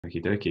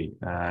Okie dokie.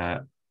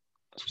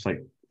 Just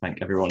like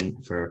thank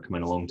everyone for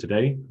coming along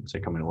today. I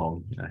say coming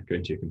along, go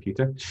into your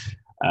computer.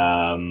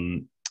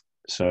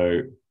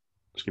 So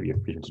just give you a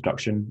brief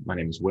introduction. My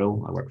name is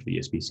Will. I work for the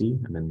ESPC.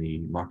 I'm in the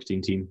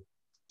marketing team,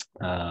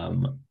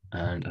 and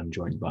I'm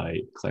joined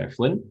by Claire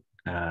Flynn,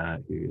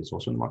 who is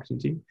also in the marketing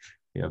team.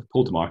 We have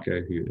Paul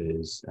DeMarco, who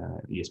is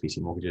ESPC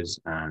Mortgages,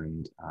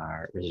 and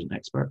our resident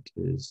expert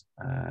is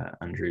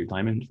Andrew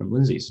Diamond from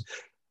Lindsay's.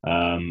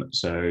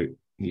 So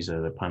these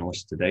are the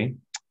panelists today.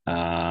 So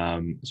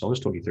I'll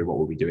just talk you through what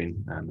we'll be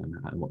doing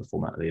and what the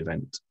format of the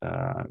event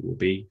will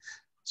be.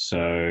 So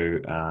we're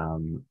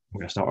going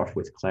to start off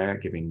with Claire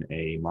giving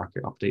a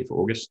market update for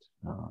August.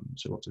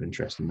 So lots of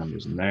interesting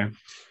numbers in there.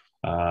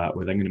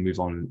 We're then going to move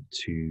on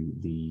to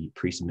the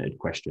pre-submitted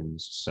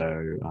questions.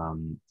 So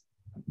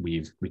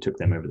we took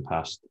them over the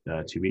past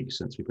 2 weeks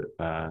since we put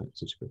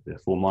the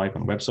form live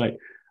on the website.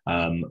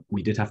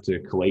 We did have to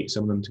collate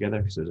some of them together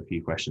because there's a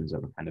few questions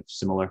that were kind of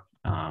similar.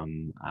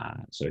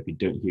 So if you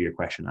don't hear your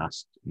question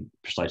asked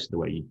precisely the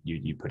way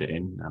you put it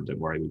in, don't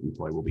worry, we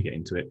probably will be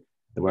getting to it.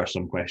 There were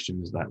some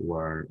questions that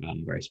were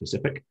very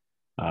specific.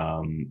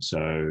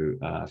 So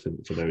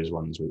for those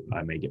ones,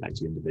 I may get back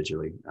to you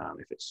individually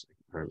if it's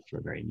for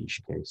a very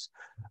niche case.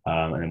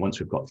 And then once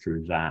we've got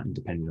through that, and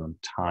depending on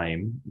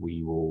time,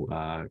 we will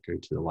go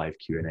to the live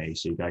Q&A.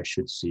 So you guys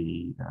should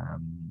see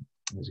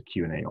there's a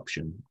Q&A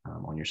option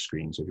on your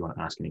screen. So if you want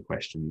to ask any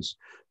questions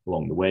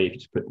along the way, if you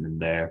just put them in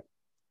there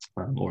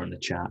or in the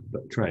chat,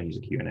 but try and use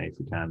a Q&A if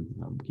we can,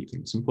 keep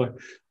things simpler.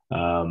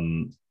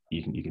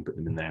 You can put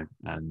them in there,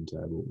 and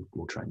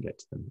we'll try and get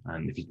to them.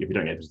 And if you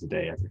don't get us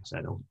today, as I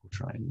said, I'll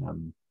try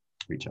and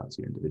reach out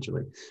to you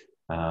individually.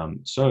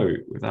 So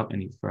without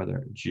any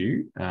further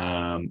ado,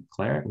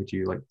 Claire, would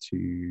you like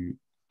to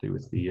go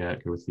with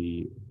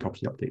the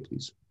property update,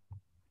 please?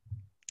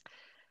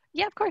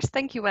 Yeah, of course.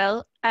 Thank you,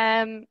 Will.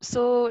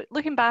 So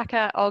looking back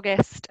at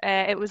August,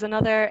 it was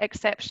another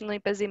exceptionally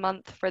busy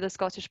month for the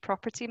Scottish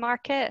property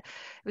market.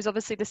 It was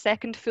obviously the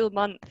second full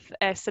month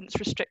since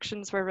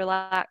restrictions were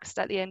relaxed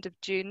at the end of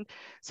June.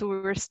 So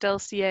we were still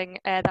seeing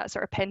that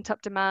sort of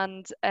pent-up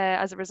demand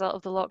as a result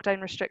of the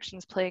lockdown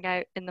restrictions playing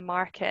out in the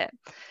market.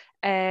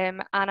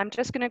 And I'm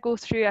just going to go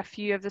through a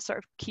few of the sort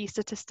of key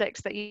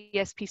statistics that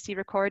ESPC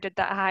recorded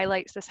that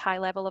highlights this high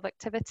level of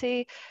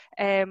activity.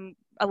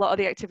 A lot of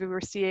the activity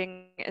we're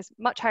seeing is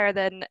much higher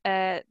than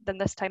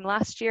this time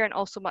last year, and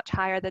also much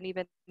higher than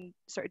even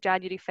sort of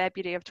January,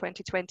 February of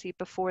 2020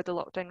 before the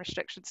lockdown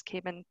restrictions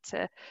came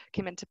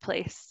into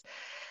place.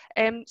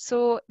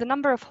 So the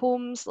number of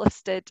homes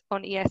listed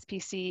on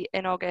ESPC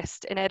in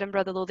August in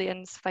Edinburgh, the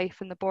Lothians, Fife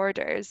and the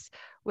Borders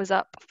was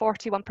up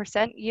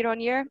 41% year on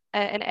year.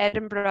 In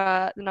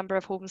Edinburgh, the number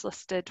of homes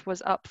listed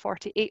was up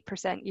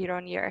 48% year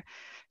on year.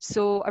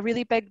 So a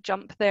really big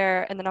jump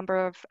there in the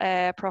number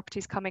of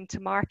properties coming to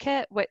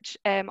market, which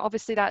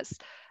obviously that's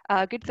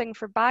a good thing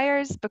for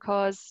buyers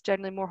because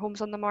generally more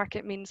homes on the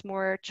market means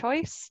more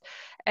choice.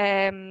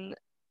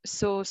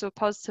 So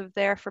positive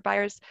there for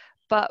buyers.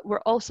 But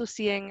we're also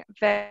seeing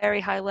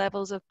very high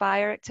levels of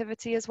buyer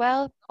activity as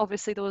well.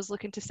 Obviously, those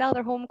looking to sell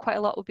their home, quite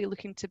a lot will be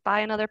looking to buy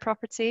another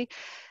property.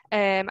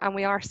 And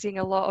we are seeing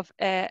a lot of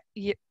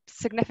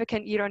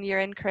significant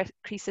year-on-year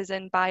increases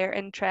in buyer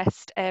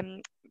interest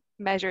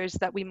measures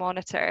that we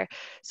monitor.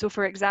 So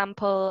for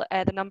example,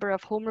 the number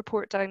of home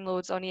report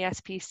downloads on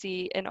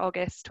ESPC in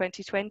August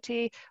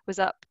 2020 was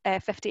up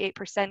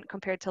 58%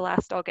 compared to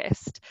last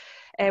August.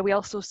 We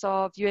also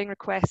saw viewing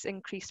requests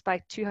increased by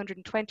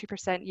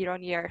 220% year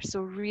on year.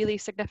 So really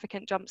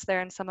significant jumps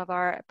there in some of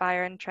our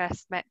buyer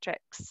interest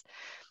metrics.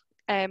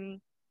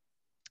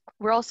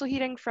 We're also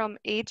hearing from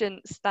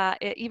agents that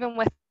even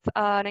with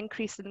an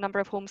increase in the number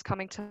of homes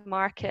coming to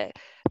market,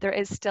 there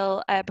is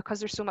still, because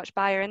there's so much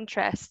buyer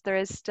interest, there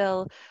is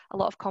still a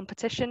lot of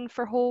competition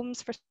for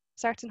homes, for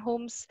certain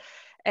homes.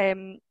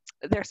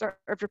 They're sort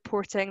of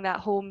reporting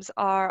that homes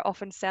are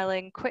often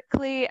selling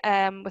quickly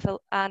and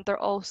they're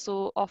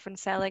also often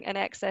selling in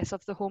excess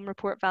of the home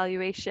report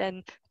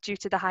valuation due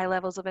to the high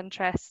levels of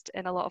interest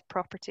in a lot of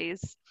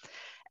properties.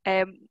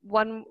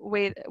 One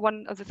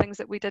of the things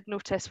that we did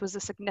notice was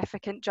a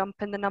significant jump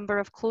in the number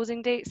of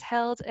closing dates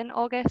held in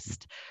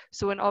August.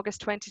 So in August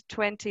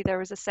 2020, there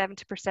was a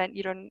 70%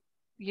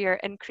 year-on-year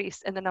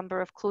increase in the number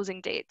of closing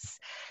dates.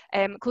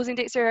 Closing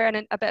dates are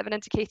a bit of an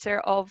indicator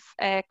of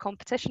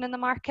competition in the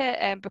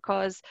market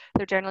because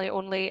they're generally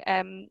only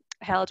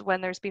held when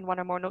there's been one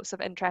or more notes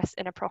of interest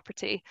in a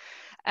property.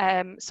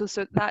 So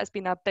that has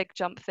been a big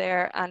jump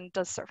there and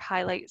does sort of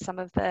highlight some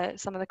of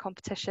the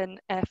competition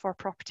for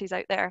properties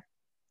out there.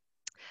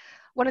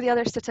 One of the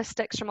other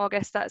statistics from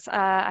August that's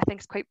I think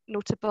is quite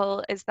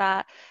notable is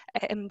that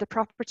the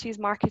properties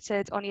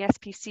marketed on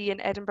ESPC in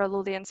Edinburgh,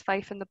 Lothians,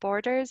 Fife and the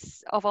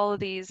Borders, of all of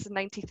these,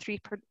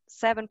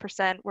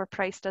 93.7% were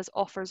priced as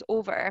offers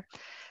over,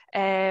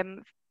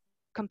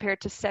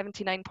 compared to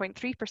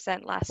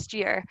 79.3% last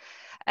year.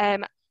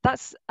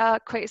 That's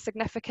quite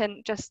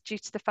significant just due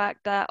to the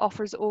fact that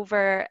offers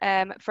over,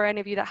 for any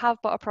of you that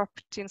have bought a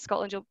property in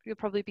Scotland, you'll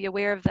probably be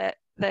aware of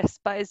this,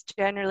 but is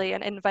generally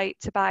an invite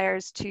to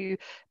buyers to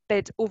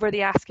bid over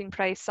the asking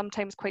price,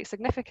 sometimes quite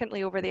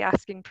significantly over the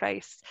asking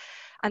price,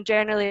 and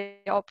generally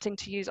opting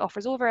to use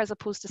offers over as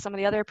opposed to some of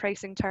the other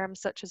pricing terms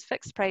such as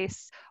fixed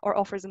price or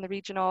offers in the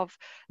region of,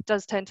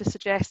 does tend to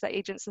suggest that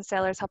agents and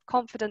sellers have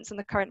confidence in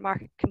the current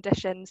market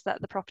conditions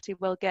that the property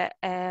will get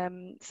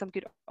some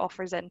good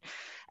offers in.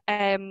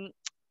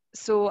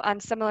 And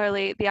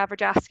similarly, the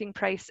average asking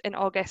price in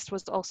August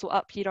was also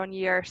up year on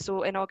year.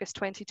 So in August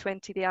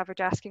 2020, the average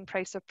asking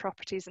price of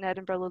properties in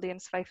Edinburgh,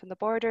 Lothians, Fife and the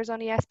Borders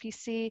on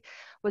ESPC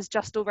was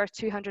just over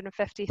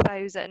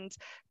 250,000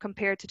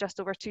 compared to just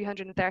over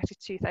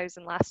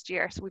 232,000 last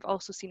year. So we've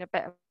also seen a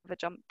bit of a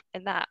jump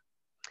in that.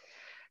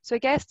 So I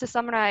guess to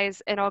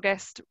summarise, in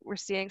August, we're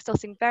still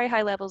seeing very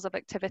high levels of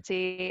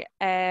activity,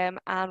 and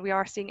we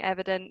are seeing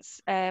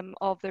evidence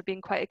of there being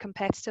quite a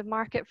competitive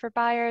market for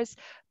buyers,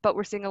 but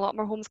we're seeing a lot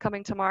more homes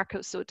coming to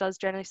market, so it does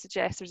generally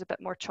suggest there's a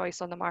bit more choice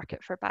on the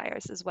market for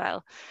buyers as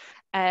well.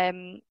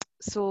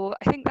 So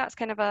I think that's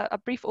kind of a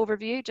brief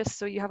overview, just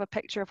so you have a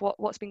picture of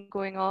what's been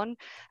going on.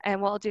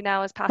 And what I'll do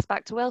now is pass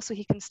back to Will so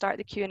he can start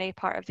the Q&A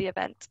part of the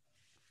event.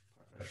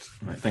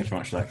 Right, thank you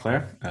very much for that,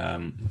 Claire.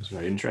 It was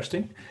very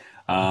interesting.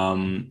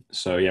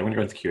 So yeah, I'm going to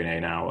go into the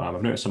Q&A now.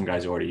 I've noticed some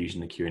guys are already using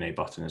the Q&A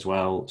button as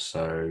well,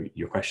 so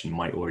your question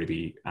might already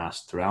be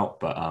asked throughout,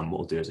 but what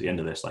we'll do is at the end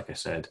of this, like I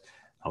said,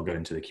 I'll go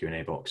into the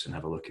Q&A box and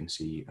have a look and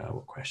see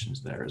what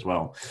questions there as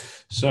well.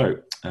 So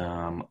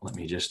let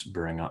me just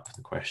bring up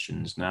the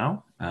questions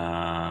now.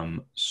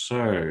 The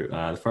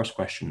first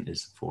question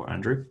is for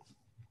Andrew.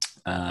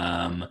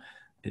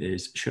 It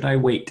is, should I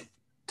wait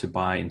to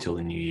buy until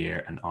the new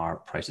year, and are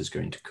prices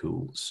going to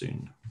cool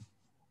soon?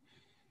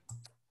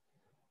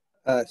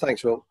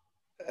 Thanks, Will.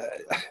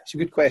 It's a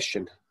good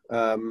question.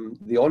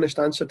 The honest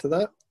answer to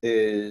that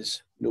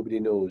is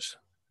nobody knows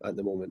at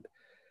the moment.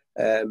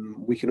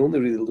 We can only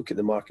really look at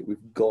the market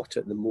we've got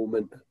at the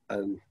moment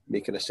and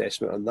make an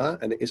assessment on that,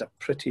 and it is a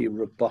pretty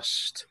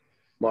robust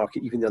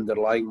market. Even the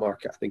underlying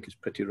market, I think, is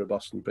pretty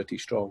robust and pretty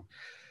strong.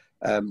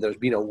 There's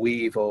been a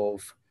wave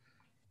of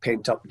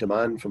pent-up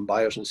demand from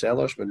buyers and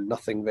sellers when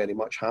nothing very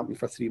much happened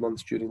for 3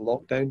 months during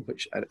lockdown,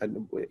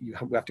 we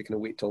have to kind of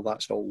wait till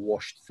that's all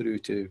washed through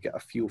to get a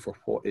feel for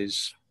what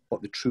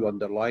the true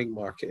underlying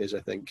market is, I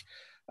think.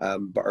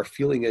 But our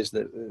feeling is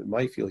that,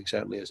 my feeling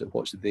certainly is that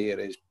what's there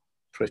is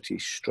pretty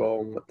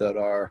strong. There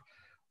are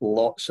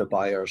lots of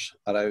buyers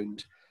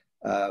around.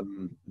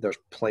 There's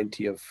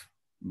plenty of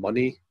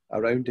money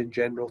around in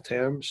general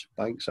terms.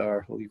 Banks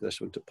are, I'll leave this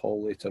one to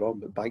Paul later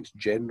on, but banks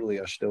generally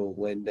are still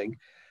lending.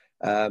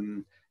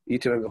 You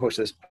need to remember, of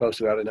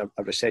course, we are in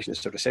a recession.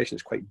 So a recession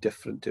is quite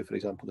different to, for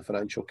example, the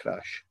financial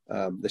crash.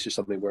 This is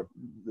something where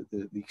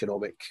the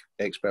economic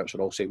experts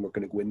are all saying we've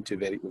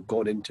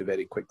gone into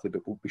very quickly,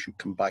 but we should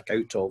come back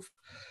out of.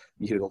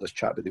 You hear all this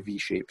chat about the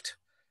V-shaped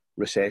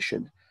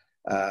recession.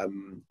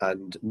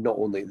 And not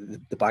only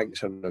the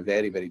banks are in a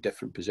very, very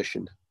different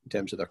position in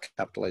terms of their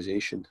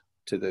capitalisation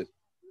to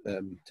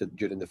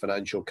during the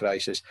financial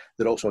crisis.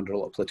 They're also under a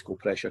lot of political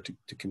pressure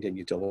to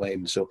continue to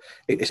lend. So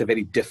it's a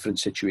very different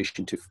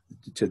situation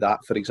to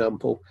that, for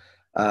example.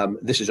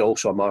 This is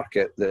also a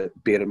market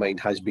that, bear in mind,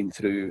 has been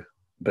through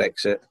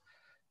Brexit,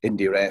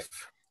 India Ref,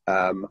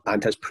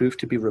 and has proved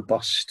to be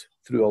robust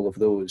through all of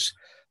those.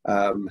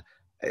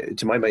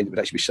 To my mind, it would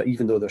actually be,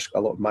 even though there's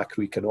a lot of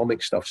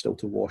macroeconomic stuff still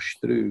to wash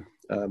through,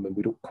 and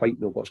we don't quite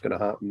know what's going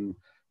to happen.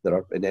 There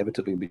are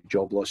inevitably going to be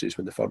job losses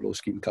when the furlough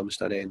scheme comes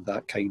to an end,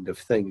 that kind of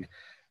thing.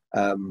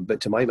 But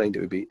to my mind,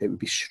 it would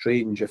be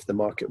strange if the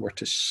market were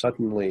to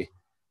suddenly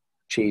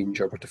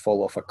change or were to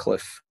fall off a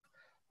cliff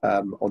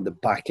on the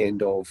back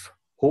end of,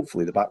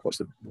 hopefully the back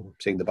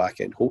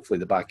end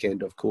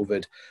of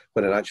COVID,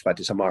 when in actual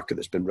fact it's a market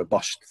that's been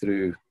robust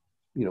through,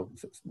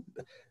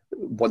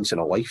 once in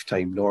a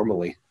lifetime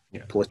normally,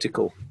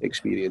 political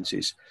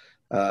experiences.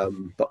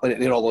 But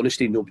in all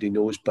honesty, nobody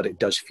knows, but it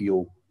does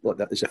feel like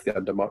that, as if the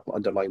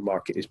underlying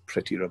market is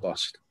pretty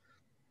robust.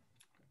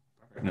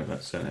 No,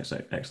 that's an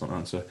excellent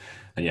answer.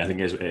 And yeah, I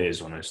think it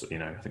is one of those,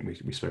 I think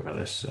we spoke about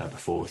this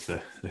before with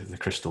the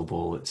crystal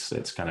ball.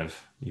 It's kind of,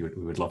 we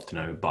would love to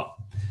know, but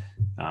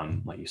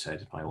like you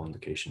said, by all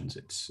indications,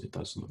 it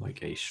does look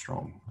like a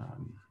strong,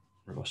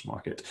 robust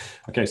market.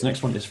 Okay, so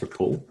next one is for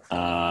Paul.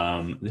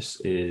 This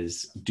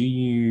is, do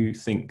you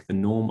think the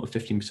norm of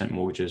 15%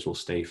 mortgages will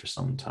stay for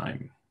some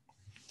time?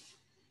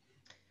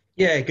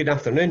 Yeah, good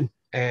afternoon.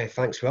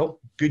 Thanks,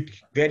 Will.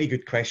 Very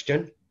good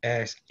question.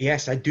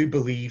 Yes, I do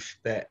believe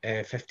that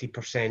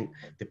 50%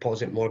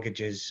 deposit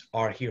mortgages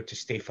are here to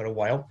stay for a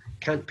while.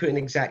 Can't put an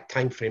exact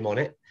time frame on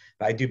it,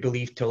 but I do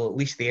believe till at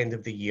least the end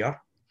of the year.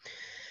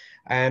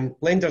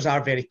 Lenders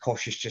are very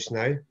cautious just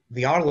now.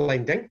 They are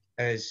lending,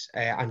 as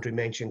Andrew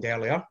mentioned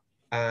earlier,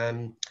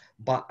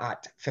 but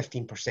at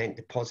 15%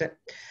 deposit.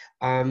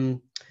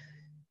 The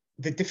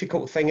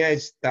difficult thing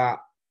is that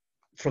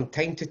from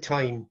time to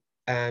time,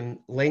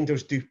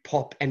 lenders do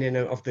pop in and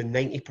out of the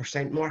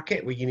 90%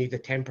 market where you need a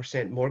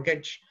 10%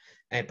 mortgage,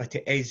 but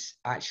it is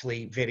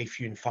actually very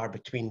few and far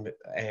between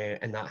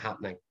in that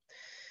happening.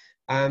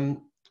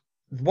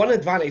 One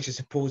advantage, I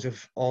suppose,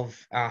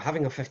 of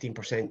having a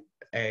 15%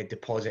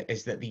 deposit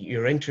is that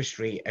your interest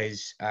rate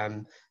is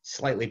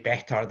slightly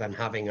better than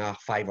having a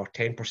 5 or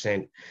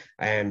 10%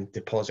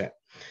 deposit.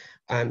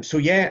 So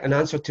yeah, in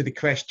answer to the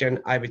question,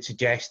 I would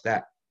suggest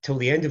that till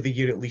the end of the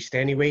year at least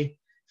anyway,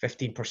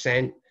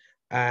 15%,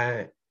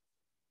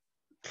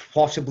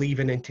 possibly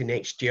even into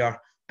next year.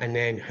 And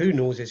then who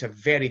knows, it's a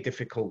very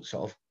difficult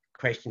sort of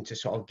question to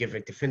sort of give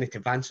a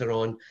definitive answer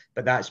on,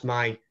 but that's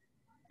my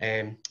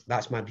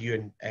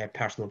view and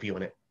personal view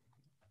on it.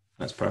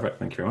 That's perfect.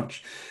 Thank you very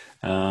much.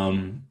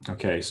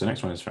 Okay, so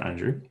next one is for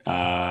Andrew.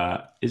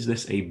 Is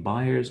this a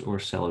buyer's or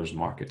seller's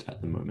market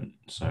at the moment?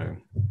 So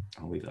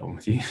I'll leave that one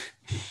with you.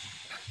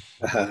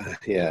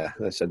 Yeah,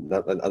 that's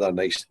another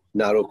nice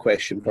narrow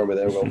question for me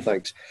there. Well,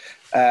 thanks.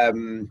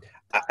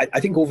 I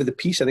think over the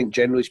piece, I think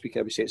generally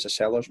speaking, I would say it's a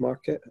seller's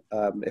market.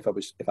 If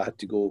I had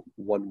to go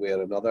one way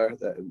or another,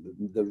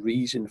 the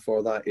reason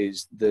for that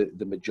is the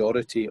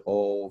majority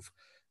of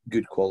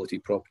good quality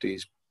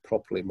properties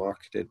properly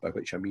marketed, by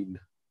which I mean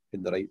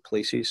in the right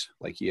places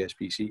like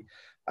ESPC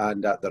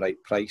and at the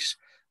right price.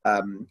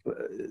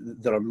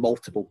 There are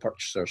multiple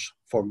purchasers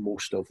for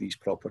most of these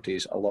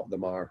properties. A lot of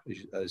them are,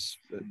 as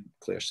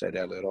Claire said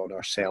earlier on,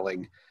 are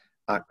selling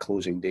at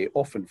closing day,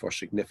 often for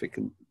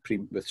significant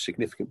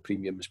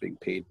premiums being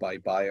paid by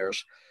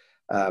buyers.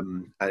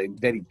 And in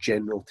very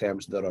general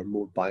terms, there are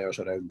more buyers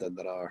around than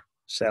there are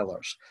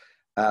sellers.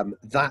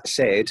 That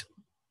said,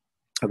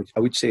 I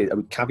would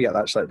caveat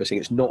that slightly by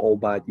saying it's not all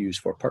bad news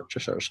for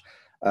purchasers.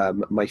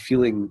 My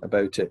feeling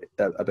about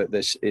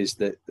this is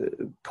that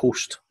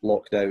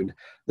post-lockdown,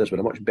 there's been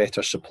a much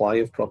better supply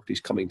of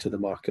properties coming to the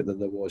market than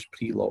there was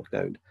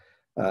pre-lockdown.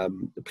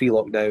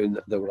 Pre-lockdown,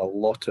 there were a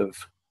lot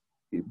of,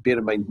 bear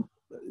in mind,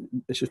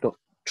 this is not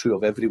true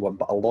of everyone,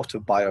 but a lot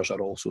of buyers are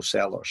also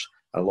sellers,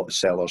 and a lot of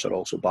sellers are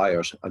also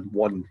buyers, and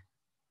one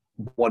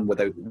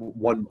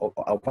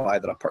of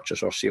either a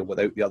purchase or sale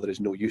without the other is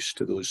no use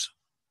to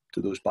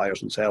those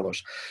buyers and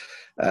sellers.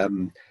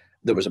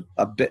 There was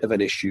a bit of an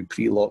issue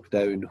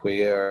pre-lockdown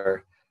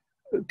where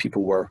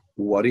people were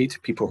worried.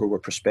 People who were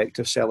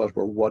prospective sellers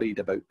were worried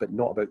about, but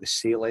not about the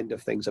sale end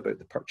of things, about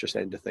the purchase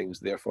end of things.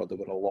 Therefore, there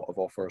were a lot of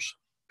offers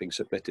being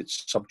submitted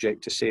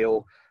subject to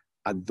sale,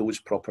 and those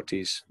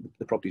properties,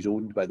 the properties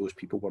owned by those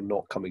people, were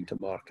not coming to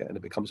market, and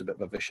it becomes a bit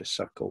of a vicious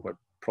circle where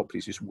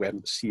properties just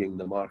weren't seeing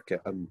the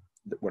market and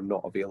that were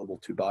not available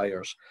to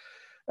buyers.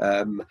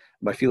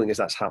 My feeling is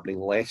that's happening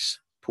less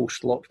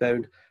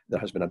post-lockdown. There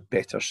has been a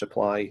better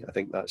supply. I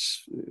think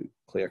that's,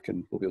 Claire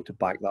will be able to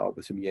back that up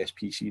with some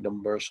ESPC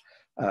numbers.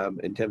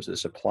 In terms of the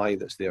supply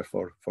that's there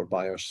for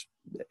buyers,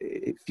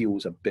 it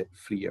feels a bit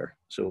freer.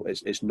 So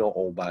it's not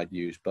all bad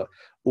news, but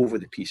over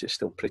the piece it's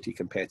still pretty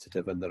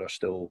competitive, and there are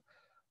still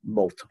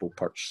multiple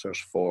purchasers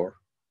for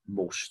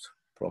most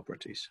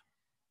properties.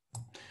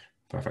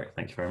 Perfect.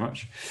 Thank you very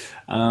much.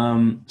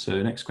 So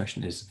the next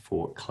question is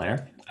for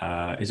Claire.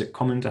 Is it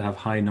common to have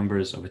high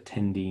numbers of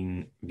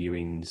attendees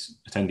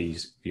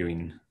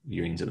viewing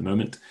viewings at the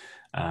moment?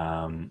 So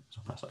I'll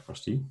pass that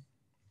across to you.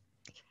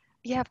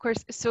 Yeah, of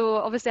course. So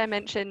obviously I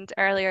mentioned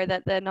earlier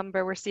that the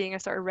number, we're seeing a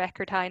sort of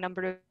record high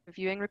number of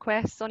viewing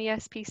requests on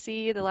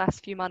ESPC. The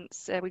last few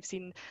months, we've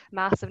seen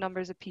massive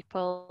numbers of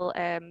people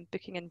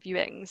booking in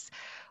viewings.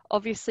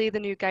 Obviously, the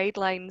new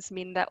guidelines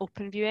mean that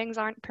open viewings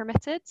aren't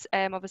permitted,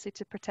 obviously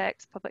to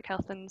protect public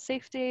health and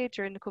safety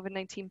during the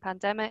COVID-19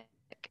 pandemic.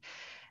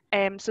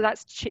 So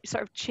that's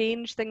sort of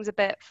changed things a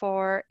bit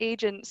for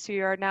agents who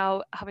are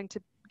now having to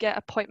get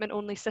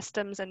appointment-only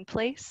systems in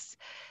place,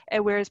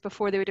 whereas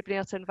before they would have been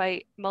able to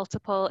invite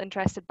multiple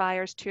interested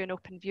buyers to an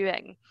open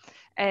viewing.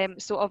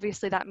 So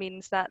obviously that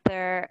means that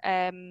there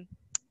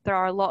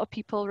are a lot of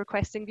people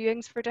requesting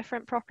viewings for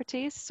different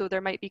properties, so there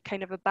might be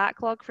kind of a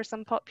backlog for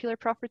some popular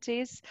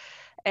properties.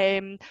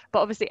 But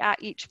obviously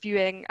at each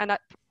viewing,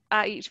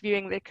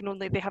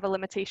 they have a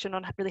limitation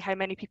on really how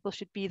many people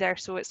should be there,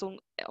 so it's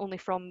only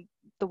from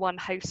the one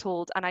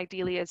household, and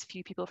ideally as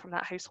few people from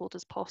that household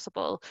as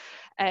possible.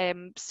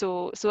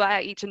 So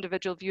at each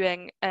individual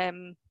viewing, there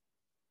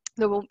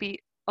won't be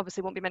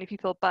many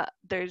people, but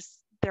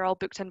they're all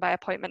booked in by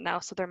appointment now,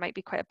 so there might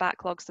be quite a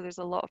backlog. So there's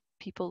a lot of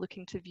people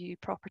looking to view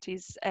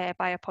properties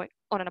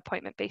on an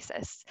appointment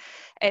basis.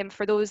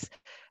 For those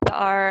that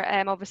are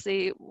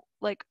obviously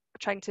like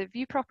trying to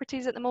view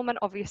properties at the moment,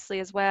 obviously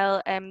as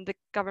well, the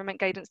government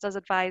guidance does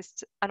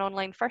advise an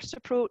online first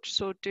approach,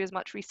 so do as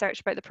much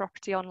research about the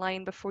property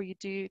online before you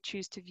do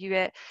choose to view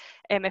it.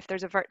 If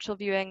there's a virtual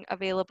viewing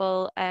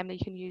available, you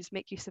can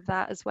make use of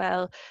that as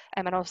well,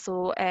 and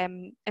also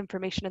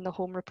information in the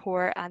home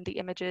report and the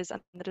images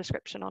and the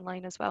description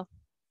online as well.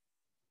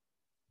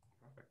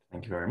 Perfect.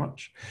 Thank you very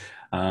much.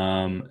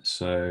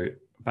 So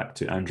back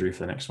to Andrew for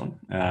the next one.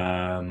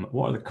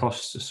 What are the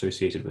costs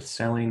associated with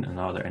selling, and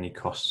are there any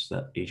costs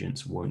that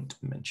agents won't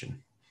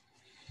mention?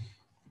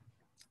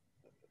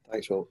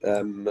 Thanks, Will.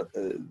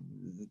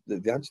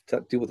 The answer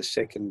to deal with the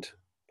second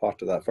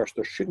part of that first,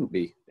 there shouldn't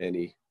be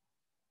any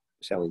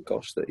selling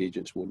costs that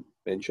agents won't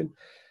mention.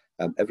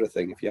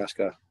 Everything, if you ask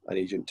an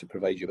agent to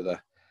provide you with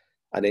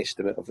an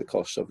estimate of the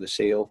costs of the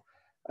sale,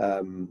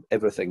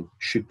 everything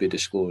should be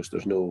disclosed.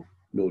 There's no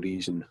no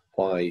reason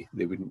why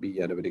they wouldn't be,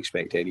 and I would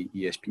expect any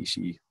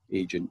ESPC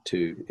agent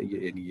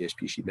any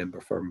ESPC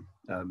member firm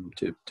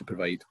to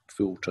provide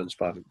full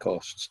transparent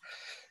costs.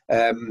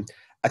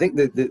 I think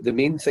the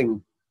main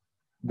thing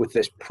with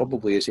this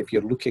probably is, if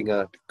you're looking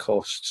at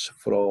costs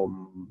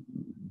from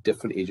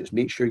different agents,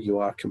 make sure you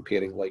are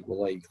comparing like with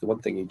like. The one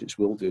thing agents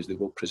will do is they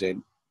will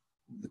present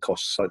the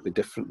costs slightly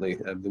differently,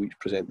 and they each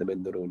present them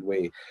in their own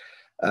way.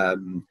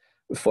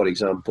 For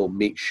example,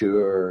 make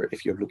sure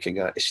if you're looking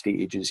at estate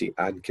agency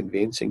and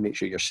conveyancing, make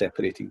sure you're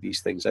separating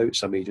these things out.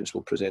 Some agents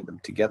will present them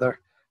together.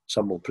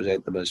 Some will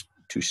present them as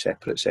two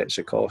separate sets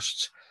of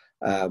costs.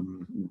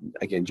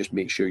 Again, just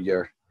make sure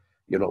you're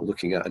not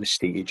looking at an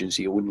estate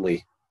agency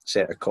only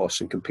set of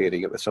costs and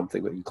comparing it with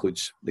something that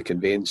includes the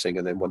conveyancing,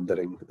 and then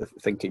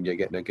thinking you're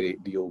getting a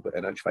great deal, but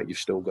in actual fact you've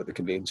still got the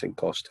conveyancing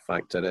cost to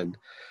factor in.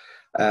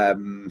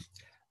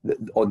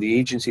 On the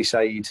agency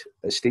side,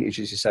 estate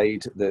agency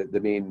side, the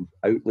main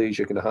outlays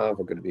you're going to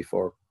have are going to be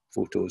for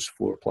photos,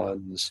 floor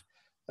plans,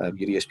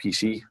 your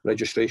ESPC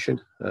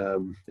registration.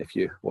 If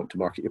you want to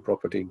market your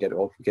property and get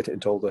it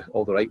into all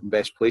the right and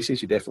best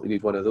places, you definitely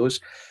need one of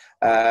those.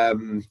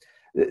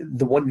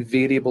 The one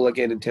variable,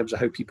 again, in terms of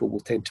how people will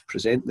tend to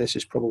present this,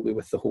 is probably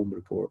with the home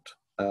report.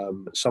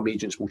 Some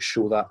agents will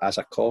show that as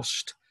a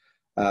cost.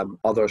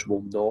 Others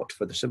will not,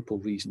 for the simple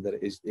reason that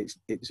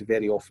it's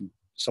very often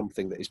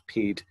something that is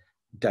paid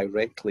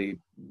directly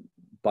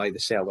by the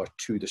seller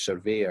to the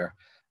surveyor.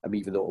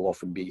 Even though it will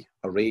often be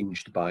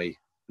arranged by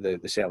the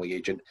selling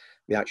agent,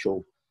 the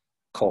actual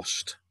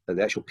cost,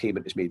 the actual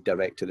payment is made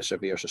direct to the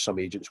surveyor, so some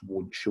agents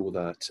won't show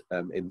that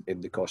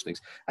in the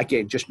costings.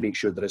 Again, just make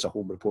sure there is a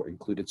home report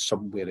included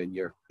somewhere in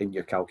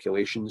your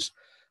calculations.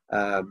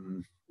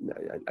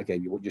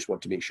 Again, you just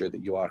want to make sure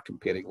that you are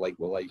comparing like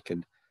with like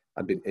and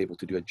being able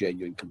to do a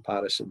genuine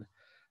comparison.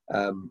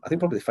 I think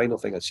probably the final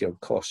thing I'd say on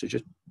costs is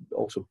just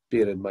also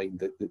bear in mind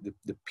that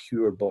the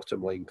pure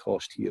bottom line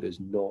cost here is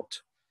not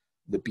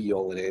the be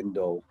all and end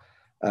all.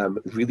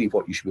 Really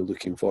what you should be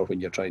looking for when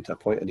you're trying to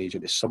appoint an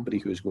agent is somebody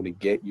who is going to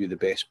get you the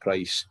best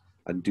price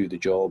and do the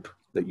job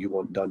that you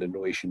want done in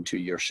relation to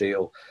your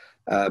sale.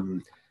 The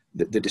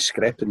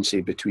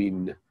discrepancy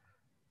between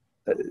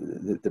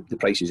the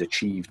prices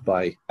achieved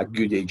by a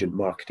good agent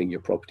marketing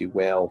your property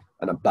well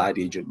and a bad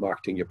agent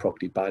marketing your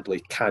property badly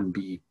can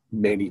be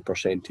many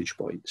percentage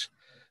points.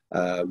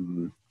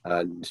 And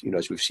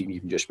as we've seen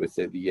even just with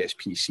the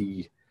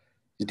ESPC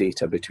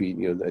data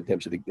between, in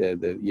terms of the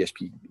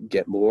ESP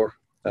Get More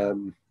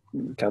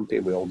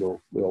campaign we all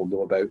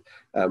know about,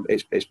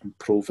 it's been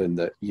proven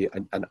that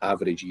an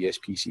average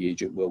ESPC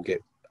agent will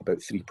get about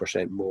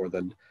 3% more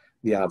than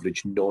the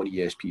average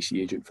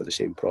non-ESPC agent for the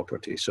same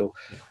property. So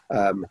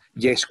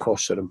yes,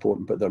 costs are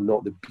important, but they're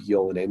not the be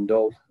all and end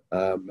all.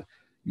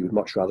 You would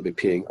much rather be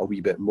paying a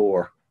wee bit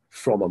more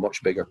from a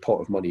much bigger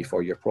pot of money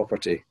for your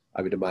property,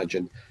 I would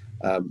imagine,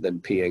 than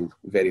paying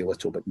very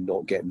little but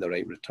not getting the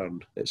right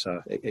return.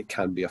 It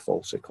can be a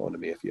false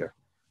economy if you're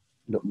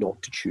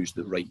not to choose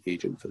the right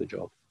agent for the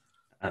job.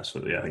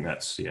 Absolutely. I think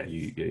that's,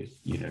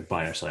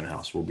 buying or selling a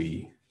house will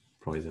be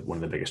probably one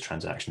of the biggest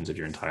transactions of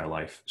your entire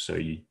life. So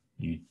you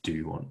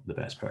do want the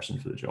best person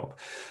for the job.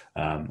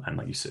 And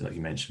like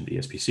you mentioned,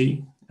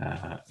 ESPC,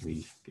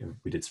 we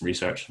did some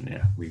research,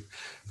 and we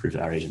proved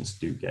that our agents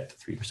do get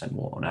 3%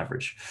 more on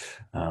average.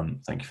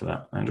 Thank you for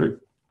that, Andrew.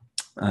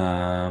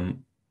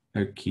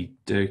 Okie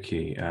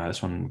dokie.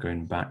 This one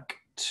going back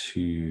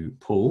to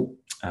Paul.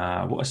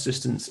 What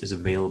assistance is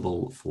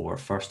available for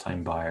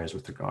first-time buyers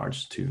with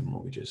regards to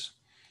mortgages?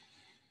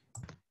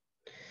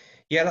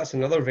 Yeah, that's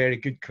another very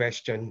good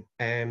question.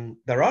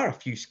 There are a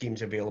few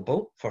schemes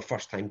available for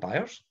first-time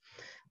buyers.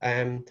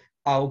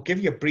 I'll give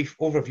you a brief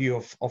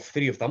overview of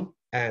three of them.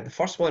 The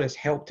first one is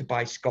Help to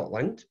Buy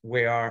Scotland,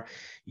 where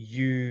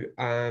you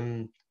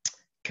can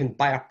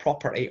buy a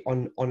property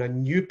on a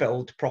new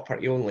build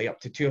property only up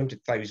to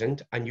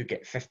 200,000, and you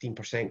get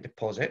 15%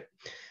 deposit.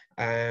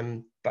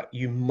 But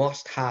you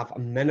must have a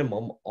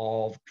minimum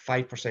of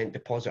 5%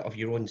 deposit of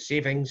your own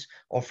savings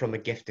or from a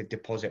gifted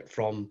deposit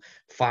from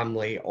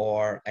family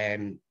or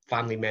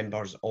family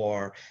members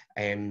or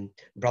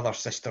brothers,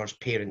 sisters,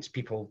 parents,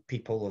 people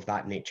of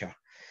that nature.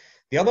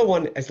 The other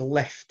one is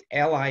LIFT,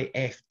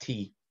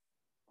 L-I-F-T.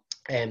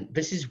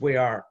 This is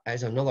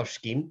another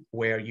scheme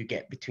where you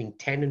get between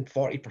 10 and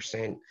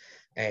 40%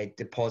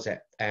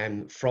 deposit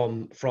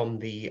from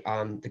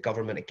the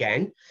government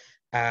again.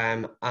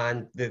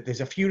 And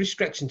there's a few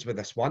restrictions with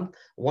this one.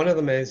 One of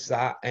them is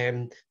that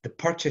the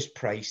purchase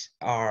prices,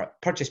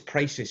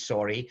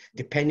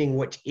 depending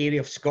which area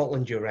of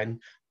Scotland you're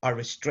in, are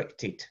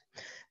restricted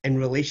in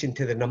relation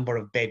to the number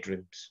of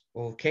bedrooms.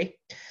 Okay.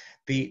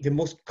 The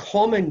most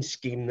common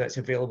scheme that's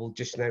available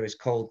just now is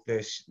called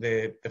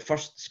the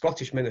First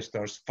Scottish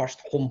Minister's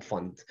First Home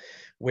Fund,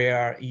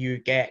 where you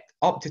get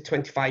up to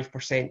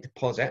 25%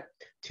 deposit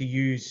to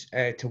use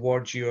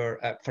towards your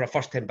for a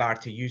first-time buyer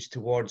to use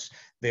towards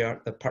the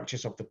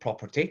purchase of the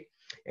property.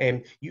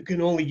 You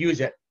can only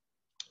use it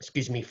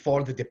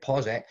for the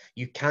deposit.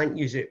 You can't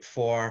use it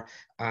for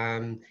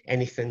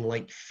anything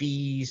like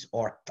fees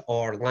or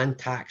land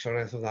tax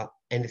or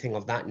anything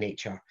of that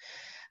nature.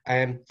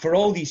 For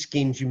all these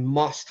schemes, you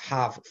must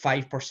have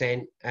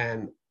 5%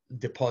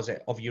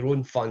 deposit of your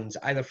own funds,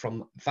 either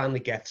from family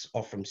gifts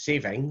or from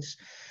savings.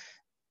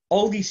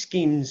 All these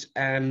schemes,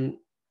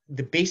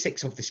 the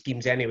basics of the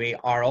schemes anyway,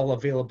 are all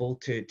available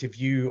to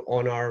view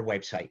on our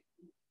website.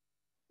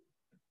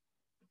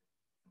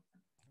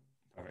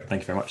 All right,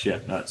 thank you very much. Yeah,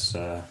 that's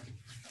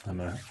I'm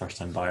a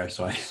first-time buyer,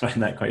 so I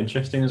find that quite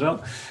interesting as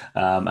well.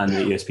 And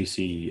the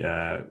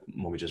ESPC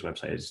mortgages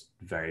website is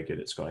very good.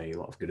 It's got a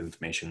lot of good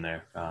information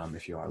there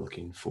if you are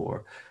looking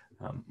for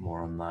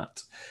more on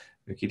that.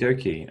 Okie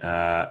dokie.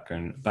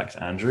 Going back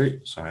to Andrew.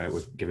 Sorry,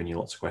 we've given you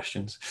lots of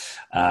questions.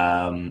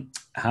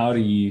 How do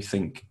you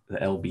think the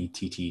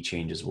LBTT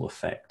changes will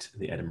affect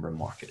the Edinburgh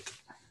market?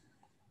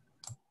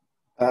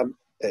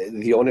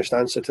 The honest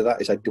answer to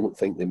that is I don't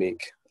think they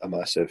make a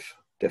massive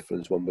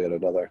difference one way or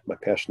another. My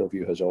personal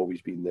view has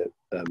always been that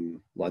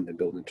land and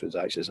building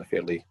transactions is a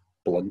fairly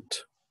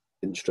blunt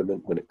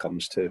instrument when it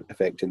comes to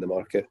affecting the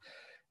market.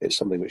 It's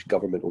something which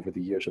government over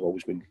the years have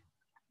always been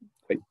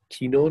quite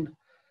keen on,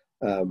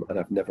 and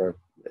I've never,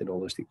 in all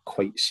honesty,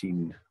 quite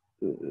seen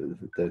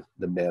the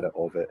merit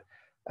of it.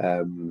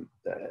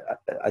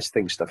 As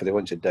things stand, for the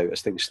ones in doubt,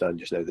 as things stand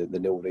just now, the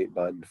nil rate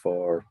ban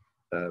for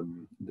the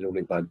nil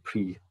rate ban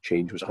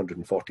pre-change was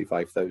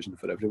 145,000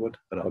 for everyone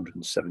and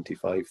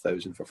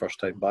 175,000 for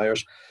first-time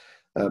buyers,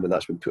 and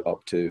that's been put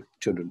up to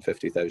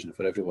 250,000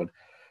 for everyone.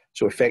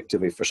 So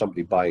effectively, for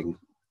somebody buying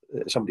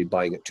at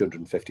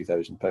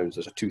 £250,000,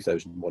 there's a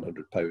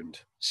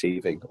 £2,100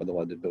 saving on the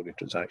land and building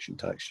transaction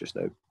tax just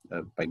now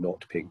by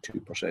not paying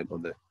 2%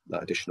 on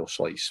that additional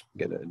slice,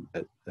 getting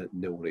it at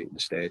nil rate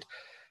instead.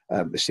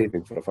 The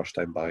saving for a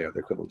first-time buyer, the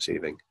equivalent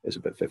saving, is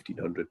about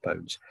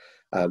 £1,500.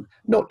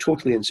 Not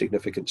totally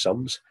insignificant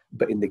sums,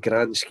 but in the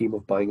grand scheme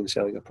of buying and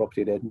selling a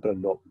property in Edinburgh,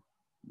 not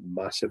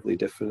massively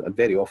different. And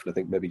very often, I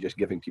think maybe just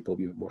giving people a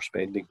bit more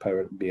spending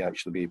power may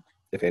actually be,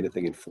 if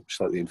anything,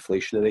 slightly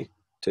inflationary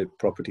to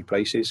property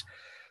prices.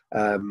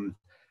 I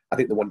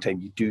think the one time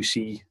you do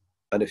see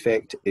an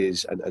effect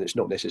is, and it's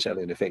not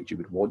necessarily an effect you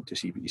would want to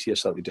see, but you see a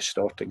slightly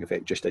distorting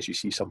effect just as you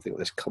see something like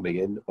this coming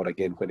in, or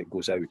again when it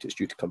goes out. It's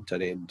due to come to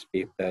an end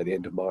the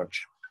end of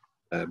March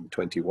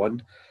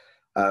 21,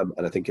 and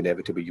I think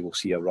inevitably you will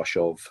see a rush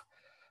of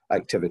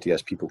activity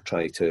as people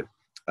try to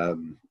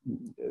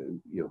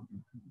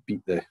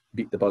beat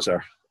the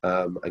buzzer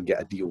and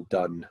get a deal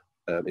done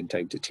in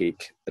time to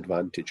take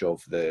advantage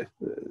of the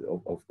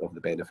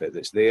benefit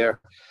that's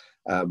there.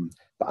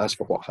 But as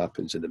for what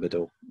happens in the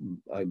middle,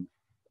 I'm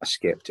a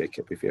skeptic,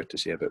 it'd be fair to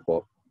say, about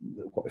what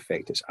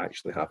effect it's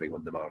actually having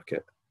on the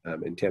market.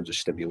 In terms of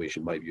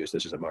stimulation, my view is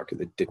this is a market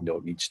that did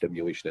not need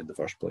stimulation in the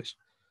first place.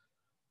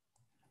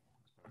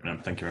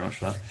 Thank you very much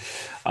for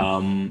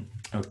that.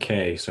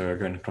 Okay, so we're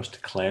going across to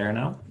Claire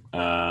now.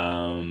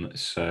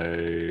 So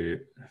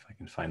if I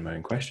can find my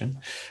own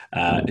question.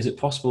 Is it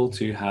possible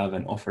to have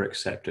an offer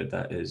accepted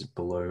that is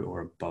below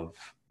or above,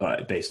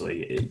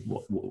 basically,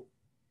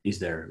 is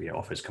there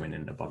offers coming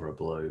in above or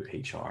below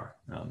HR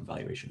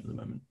valuation at the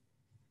moment?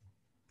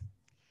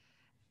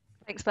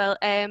 Thanks, Will.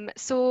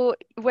 So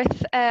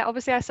with,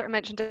 obviously I sort of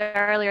mentioned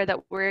earlier that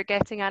we're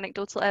getting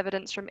anecdotal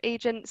evidence from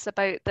agents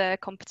about the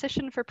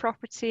competition for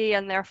property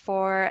and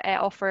therefore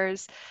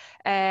offers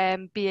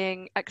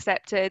being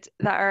accepted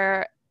that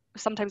are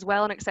sometimes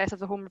well in excess of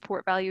the home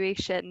report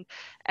valuation.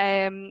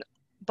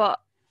 But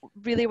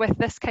really with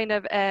this kind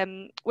of,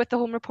 with the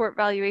home report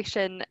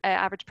valuation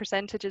average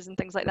percentages and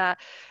things like that,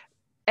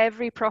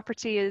 every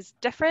property is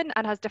different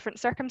and has different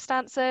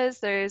circumstances.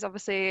 There's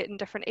obviously in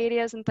different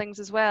areas and things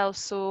as well.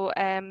 So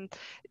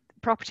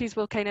properties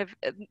will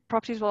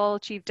all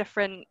achieve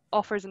different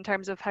offers in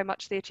terms of how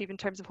much they achieve in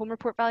terms of home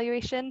report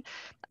valuation.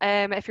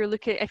 If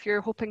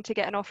you're hoping to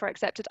get an offer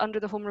accepted under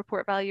the home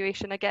report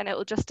valuation, again, it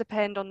will just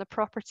depend on the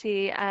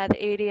property,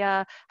 the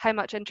area, how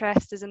much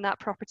interest is in that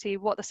property,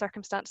 what the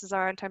circumstances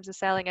are in terms of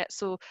selling it.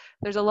 So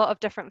there's a lot of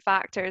different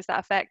factors that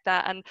affect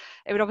that, and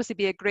it would obviously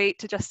be great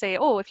to just say,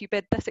 oh, if you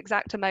bid this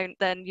exact amount,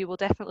 then you will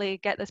definitely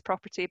get this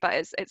property, but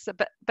it's a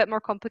bit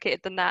more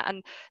complicated than that.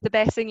 And the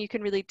best thing you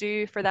can really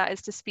do for that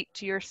is to speak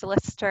to your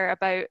solicitor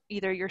about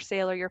either your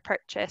sale or your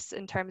purchase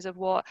in terms of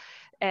what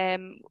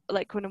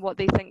what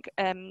they think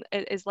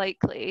is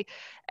likely,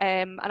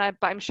 but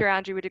I'm sure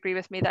Andrew would agree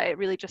with me that it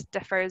really just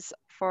differs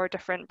for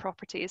different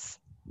properties.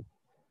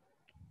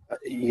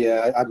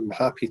 Yeah, I'm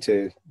happy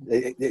to.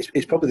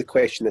 It's probably the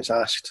question that's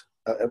asked.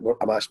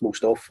 I'm asked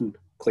most often,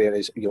 Claire,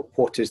 is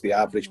what is the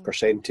average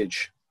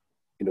percentage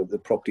the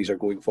properties are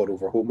going for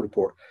over home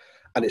report,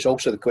 and it's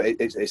also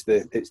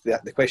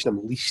the question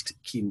I'm least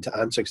keen to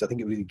answer because I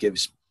think it really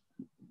gives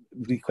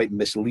really quite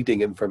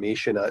misleading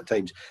information at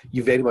times.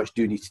 You very much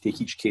do need to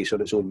take each case on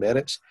its own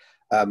merits.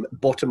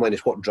 Bottom line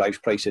is what drives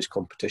price is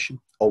competition.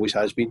 Always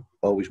has been,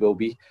 always will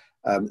be.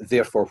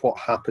 Therefore, what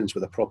happens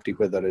with a property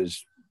where there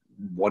is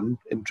one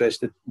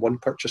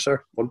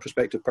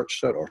prospective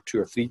purchaser, or two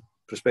or three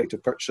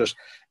prospective purchasers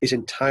is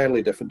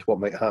entirely different to what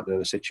might happen in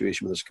a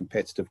situation where there's a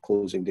competitive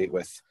closing date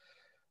with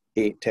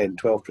 8, 10,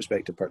 12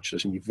 prospective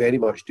purchasers, and you very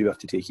much do have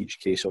to take each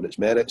case on its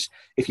merits.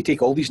 If you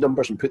take all these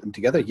numbers and put them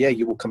together, yeah,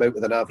 you will come out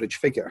with an average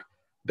figure,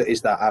 but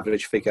is that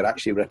average figure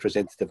actually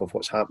representative of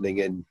what's happening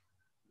in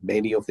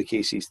many of the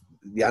cases?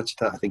 The answer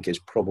to that, I think, is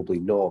probably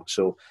not.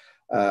 So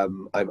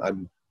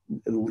I'm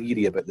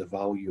leery about the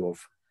value of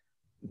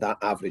that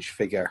average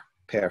figure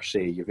per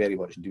se. You very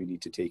much do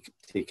need to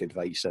take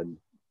advice and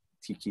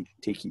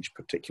take each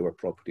particular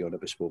property on a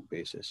bespoke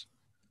basis.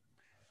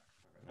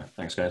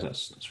 Thanks, guys.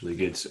 That's really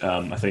good.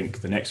 I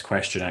think the next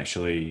question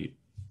actually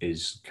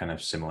is kind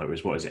of similar. It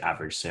was, what is the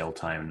average sale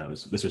time? And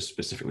this was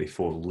specifically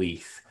for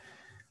Leith.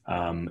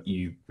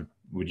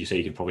 Would you say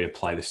you could probably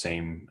apply the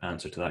same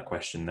answer to that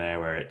question there,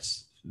 where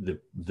it's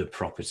the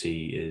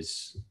property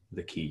is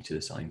the key to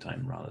the selling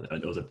time rather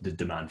than, or the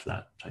demand for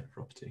that type of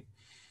property?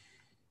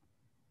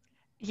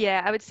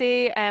 Yeah, I would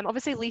say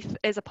obviously Leith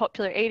is a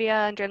popular area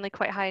and generally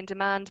quite high in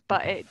demand,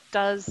 but it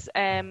does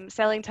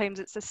selling times.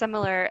 It's a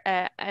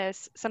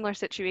similar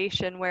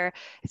situation where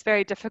it's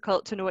very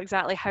difficult to know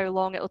exactly how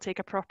long it will take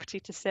a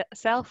property to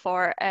sell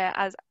for.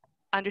 As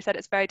Andrew said,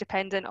 it's very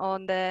dependent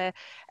on the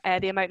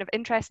amount of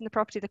interest in the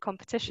property, the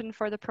competition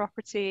for the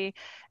property,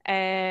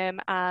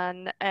 and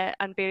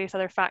various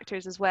other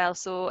factors as well.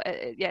 So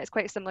yeah, it's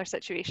quite a similar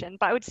situation.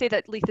 But I would say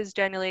that Leith is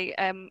generally,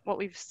 what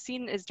we've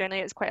seen is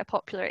generally it's quite a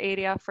popular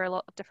area for a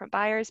lot of different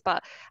buyers.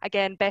 But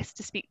again, best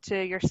to speak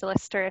to your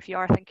solicitor if you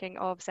are thinking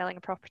of selling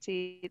a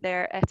property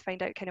there to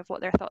find out kind of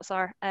what their thoughts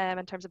are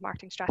in terms of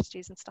marketing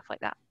strategies and stuff like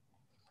that.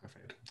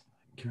 Perfect.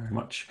 Thank you very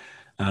much.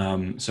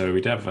 So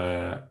we do have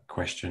a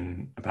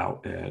question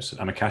about, so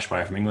I'm a cash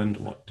buyer from England.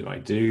 What do I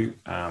do?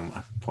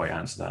 I've probably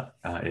answered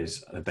that.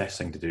 Is the best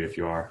thing to do if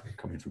you are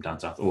coming from down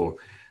south, or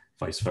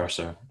vice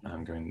versa.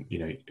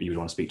 You would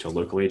want to speak to a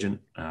local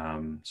agent.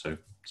 So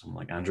someone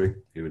like Andrew,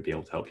 who would be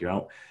able to help you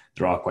out.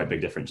 There are quite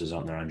big differences,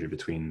 aren't there, Andrew,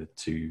 between the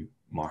two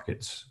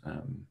markets?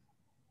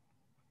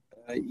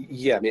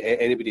 Yeah, I mean,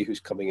 anybody who's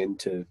coming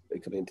into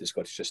the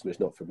Scottish system is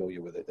not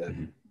familiar with it.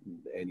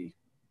 Any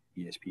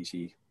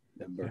ESPC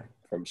member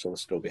firm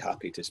solicitor will be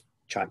happy to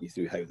chat you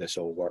through how this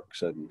all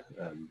works and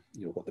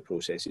what the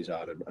processes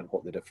are and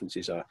what the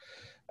differences are.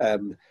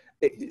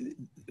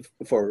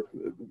 For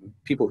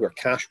people who are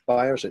cash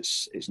buyers,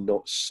 it's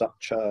not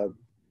such a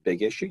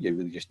big issue. You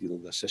really just deal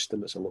with a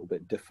system that's a little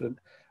bit different.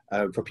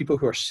 For people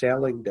who are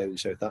selling down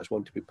south, that's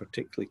one to be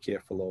particularly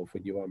careful of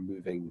when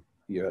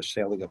you are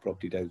selling a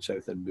property down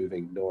south and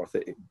moving north.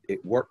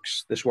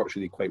 This works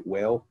really quite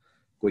well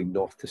going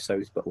north to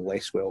south, but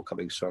less well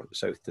coming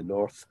south to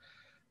north.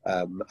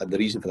 And the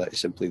reason for that is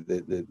simply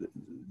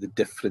the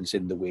difference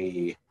in the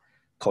way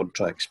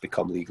contracts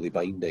become legally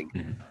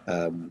binding.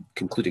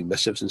 Concluding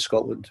missives in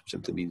Scotland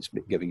simply means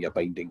giving you a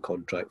binding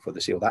contract for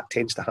the sale. That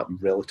tends to happen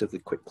relatively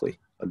quickly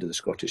under the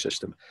Scottish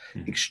system.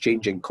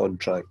 Exchanging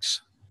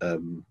contracts,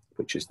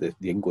 which is the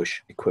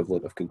English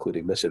equivalent of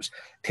concluding missives,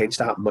 tends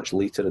to happen much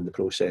later in the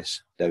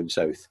process down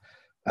south.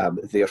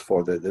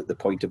 Therefore, the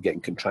point of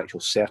getting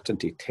contractual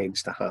certainty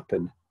tends to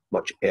happen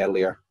much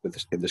earlier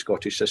in the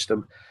Scottish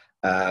system.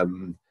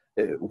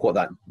 What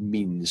that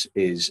means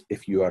is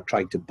if you are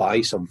trying to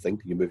buy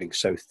something, you're moving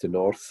south to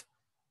north,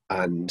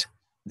 and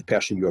the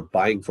person you're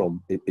buying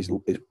from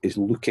is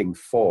looking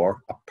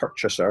for a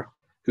purchaser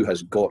who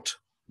has got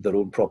their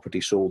own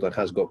property sold and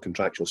has got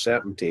contractual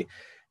certainty,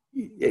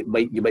 you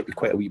might be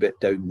quite a wee bit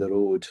down the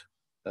road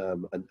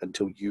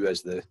until you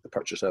as the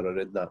purchaser are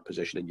in that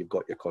position and you've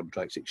got your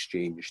contracts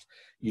exchanged.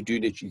 You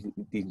need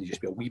to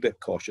just be a wee bit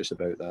cautious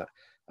about that.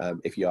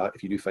 If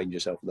you do find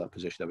yourself in that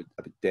position, I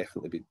would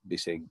definitely be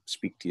saying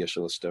speak to your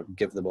solicitor,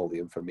 give them all the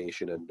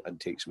information and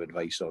take some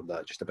advice on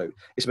that.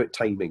 It's about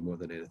timing more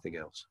than anything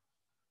else.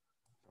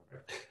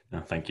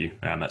 No, thank you.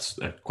 That's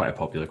quite a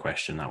popular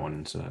question, that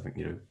one. So I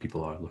think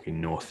people are looking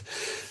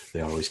north.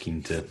 They are always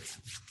keen to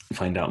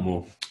find out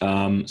more.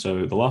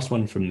 So the last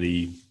one from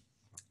the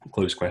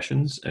closed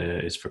questions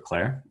is for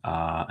Claire.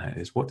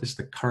 Is what is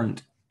the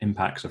current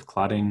impacts of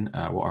cladding?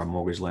 What are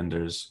mortgage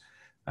lenders'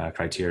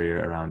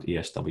 criteria around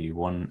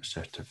ESW1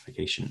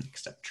 certification,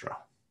 etc.?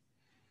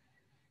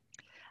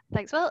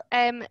 Thanks, Will.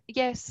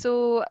 Yes,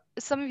 so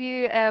some of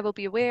you will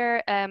be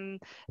aware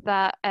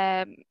that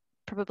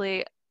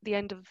probably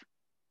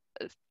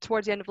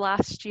towards the end of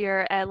last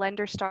year,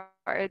 lenders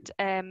started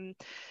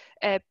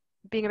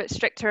being a bit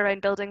stricter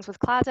around buildings with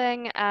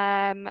cladding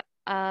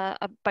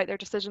about their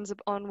decisions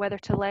on whether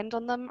to lend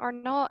on them or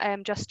not,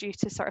 just due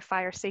to sort of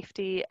fire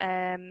safety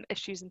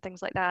issues and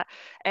things like that,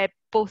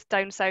 both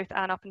down south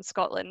and up in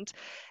Scotland.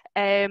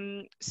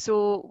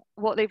 So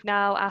what they've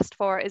now asked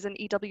for is an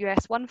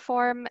EWS1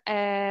 form,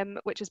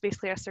 which is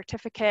basically a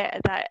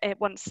certificate that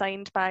once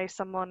signed by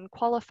someone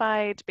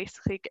qualified,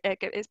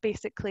 it's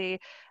basically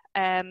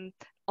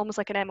almost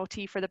like an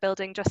MOT for the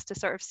building, just to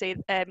sort of say,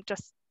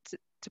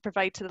 to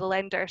provide to the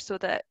lender so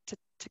that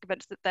to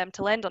convince them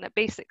to lend on it,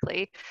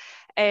 basically.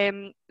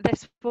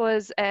 This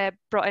was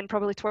brought in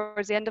probably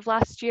towards the end of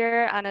last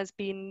year and has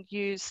been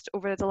used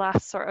over the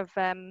last sort of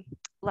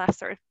last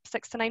sort of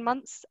 6 to 9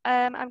 months,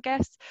 I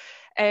guess.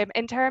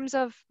 In terms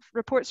of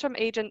reports from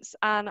agents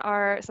and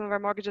some of our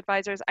mortgage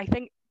advisors, I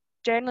think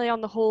generally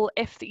on the whole,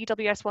 if the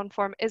EWS1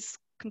 form is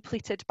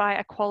completed by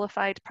a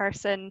qualified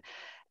person,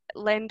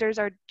 lenders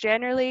are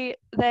generally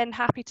then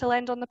happy to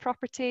lend on the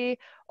property.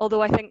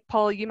 Although I think,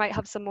 Paul, you might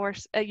have some more,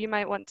 you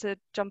might want to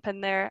jump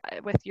in there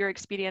with your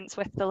experience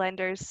with the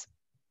lenders.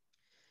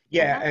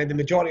 Yeah, the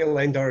majority of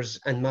lenders,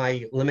 in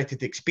my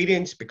limited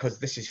experience, because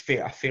this is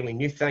a fairly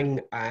new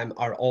thing,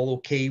 are all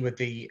okay with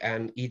the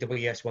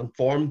EWS1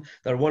 form.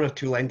 There are one or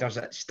two lenders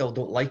that still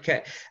don't like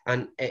it,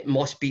 and it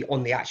must be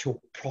on the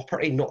actual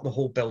property, not the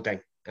whole building.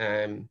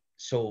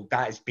 So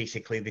that is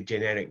basically the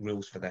generic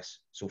rules for this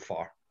so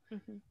far.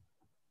 Mm-hmm.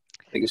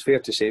 I think it's fair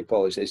to say,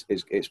 Paul,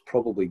 it's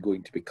probably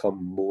going to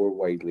become more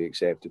widely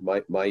accepted.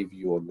 My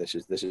view on this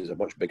is a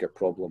much bigger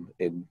problem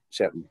in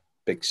certain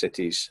big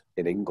cities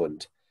in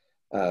England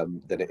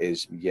than it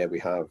is. Yeah,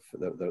 there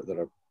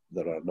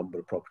are a number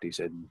of properties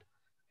in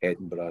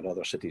Edinburgh and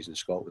other cities in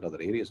Scotland,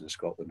 other areas in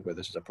Scotland where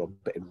this is a problem.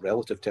 But in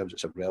relative terms,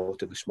 it's a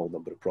relatively small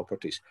number of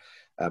properties.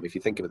 If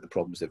you think about the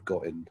problems they've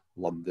got in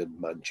London,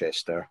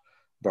 Manchester,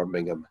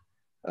 Birmingham,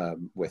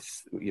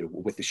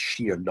 with the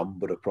sheer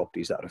number of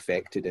properties that are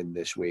affected in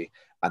this way,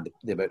 and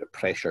the amount of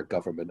pressure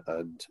government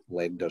and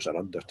lenders are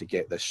under to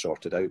get this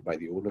sorted out by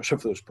the owners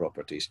of those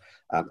properties,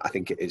 I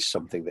think it is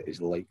something that is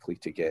likely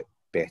to get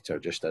better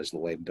just as the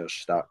lenders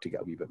start to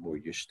get a wee bit more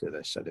used to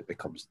this, and it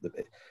becomes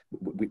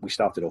we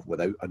started off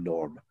without a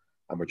norm,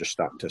 and we're just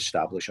starting to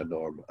establish a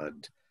norm,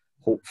 and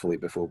hopefully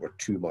before we're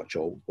too much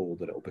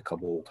older, it'll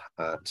become old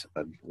hat,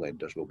 and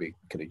lenders will be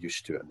kind of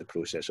used to it, and the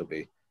process will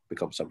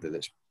become something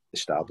that's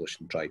established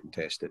and tried and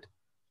tested.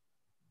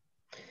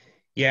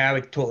 Yeah, I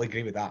would totally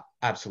agree with that.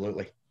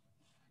 Absolutely.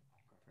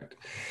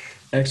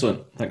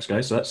 Excellent. Thanks,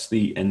 guys. So that's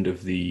the end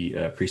of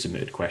the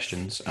pre-submitted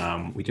questions.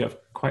 We do have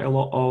quite a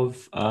lot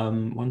of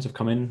ones have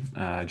come in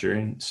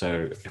during.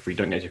 So if we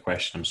don't get to your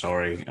question, I'm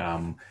sorry.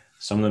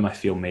 Some of them I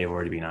feel may have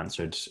already been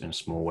answered in a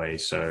small way.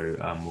 So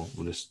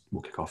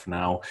we'll kick off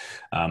now.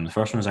 The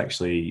first one is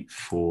actually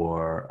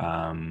for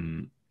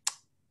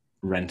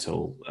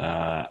rental.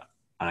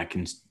 I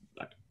can,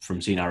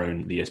 from seeing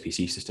the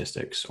ESPC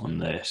statistics on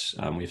this,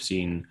 we've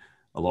seen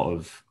a lot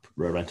of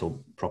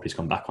rental properties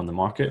come back on the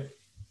market,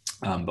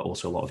 but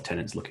also a lot of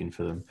tenants looking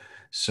for them.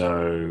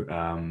 So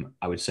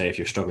I would say if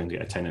you're struggling to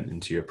get a tenant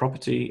into your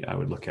property, I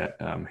would look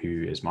at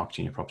who is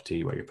marketing your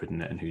property, where you're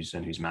putting it, and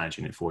who's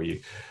managing it for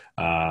you.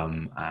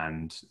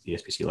 And the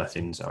ESPC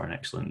lettings are an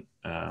excellent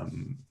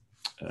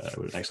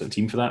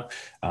team for that.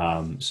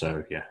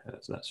 So yeah,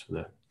 that's for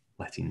the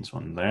lettings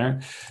one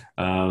there.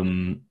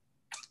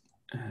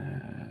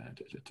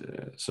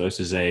 So this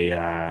is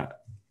a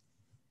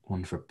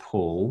one for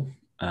Paul.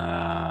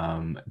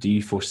 Do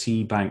you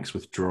foresee banks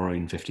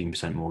withdrawing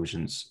 15%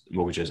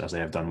 mortgages as they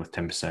have done with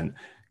 10%?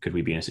 Could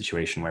we be in a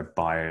situation where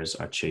buyers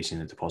are chasing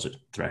the deposit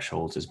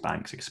thresholds as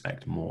banks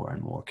expect more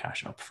and more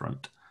cash up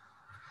front?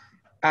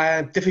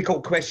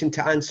 Difficult question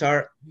to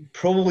answer.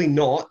 Probably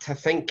not. I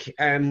think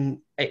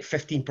at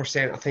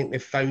 15%, I think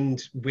they've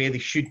found where they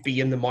should be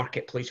in the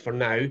marketplace for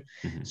now.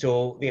 Mm-hmm.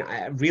 So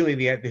really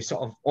the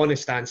sort of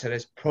honest answer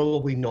is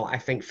probably not. I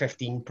think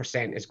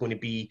 15% is going to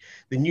be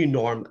the new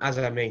norm, as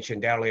I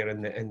mentioned earlier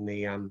in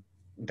the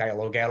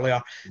dialogue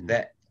earlier, mm-hmm.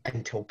 that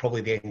until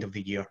probably the end of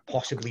the year,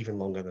 possibly even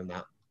longer than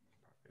that.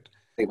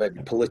 I think it might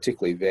be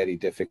politically very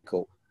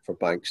difficult for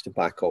banks to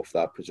back off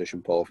that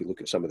position, Paul. If you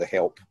look at some of the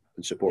help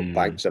and support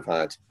banks have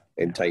had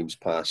in times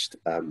past,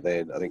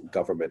 then I think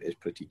government is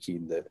pretty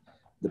keen that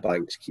the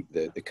banks keep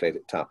the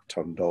credit tap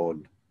turned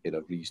on in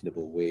a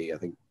reasonable way. I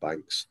think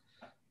banks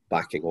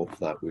backing off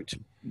that would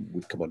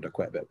come under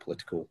quite a bit of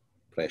political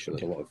pressure.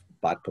 There's a lot of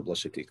bad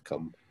publicity to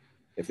come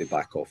if they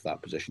back off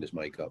that position, is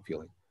my gut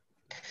feeling.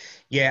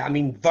 Yeah, I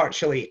mean,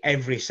 virtually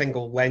every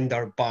single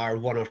lender, bar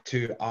one or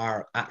two,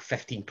 are at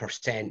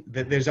 15%.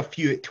 There's a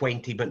few at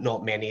 20, but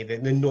not many. The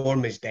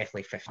norm is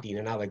definitely 15,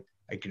 and I would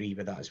agree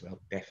with that as well.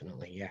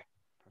 Definitely, yeah.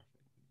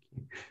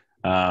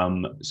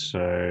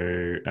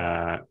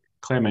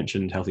 Claire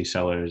mentioned healthy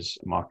sellers,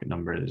 market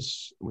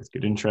numbers with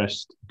good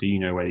interest. Do you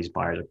know where these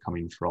buyers are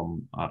coming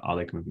from? Are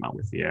they coming from out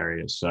with the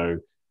area? So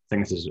I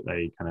think this is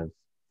a kind of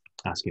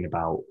asking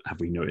about, have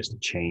we noticed a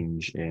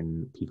change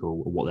in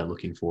people, what they're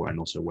looking for, and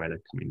also where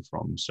they're coming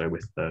from? So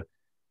with the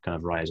kind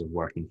of rise of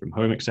working from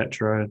home,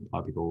 etc.,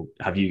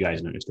 have you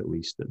guys noticed at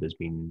least that there's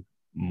been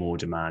more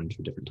demand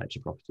for different types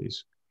of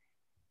properties?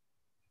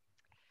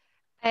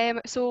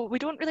 So we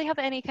don't really have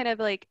any kind of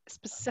like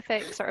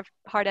specific sort of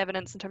hard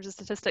evidence in terms of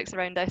statistics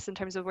around this, in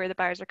terms of where the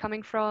buyers are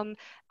coming from.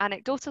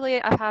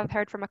 Anecdotally, I have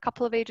heard from a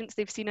couple of agents,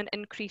 they've seen an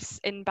increase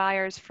in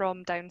buyers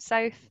from down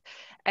south.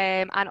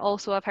 And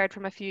also I've heard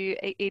from a few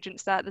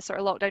agents that the sort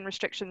of lockdown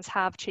restrictions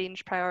have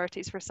changed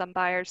priorities for some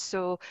buyers.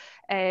 So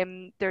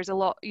there's a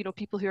lot,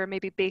 people who are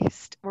maybe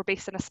were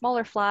based in a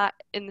smaller flat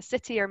in the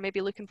city, or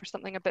maybe looking for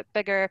something a bit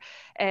bigger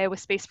with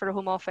space for a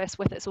home office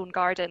with its own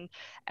garden.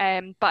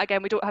 But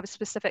again, we don't have a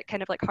specific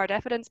kind of like hard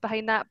evidence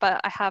behind that, but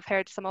I have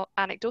heard some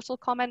anecdotal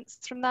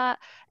comments from that.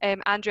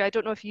 Andrew, I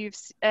don't know if you've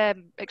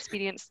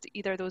experienced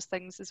either of those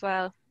things as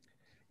well.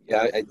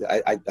 Yeah,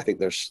 I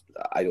think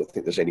I don't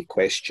think there's any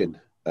question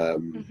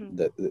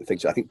that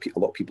things. I think a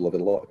lot of people have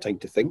a lot of time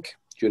to think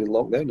during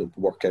lockdown and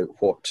work out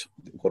what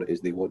it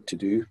is they want to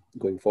do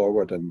going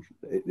forward, and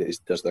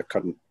does their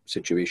current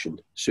situation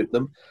suit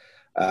them.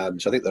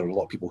 So I think there are a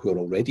lot of people who are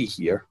already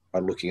here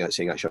are looking at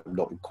saying, actually, I'm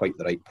not in quite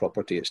the right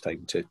property. It's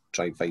time to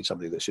try and find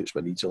something that suits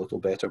my needs a little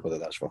better, whether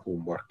that's for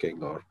home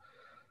working or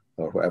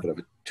whatever.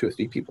 2 or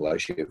 3 people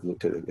actually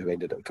have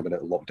ended up coming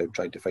out of lockdown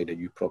trying to find a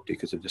new property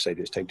because they've decided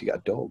it's time to get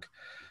a dog.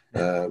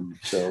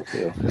 So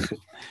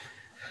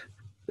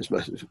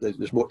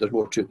there's more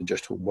to it than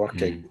just home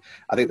working.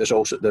 I think there's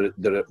also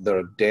there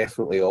are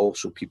definitely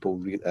also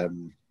people.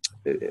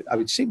 I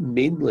would say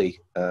mainly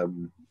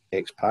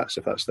expats,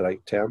 if that's the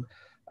right term.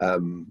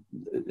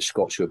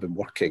 Scots who have been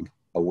working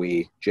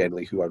away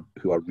generally who are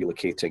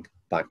relocating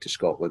back to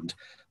Scotland,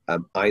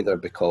 either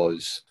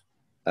because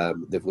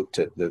they've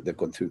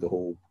gone through the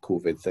whole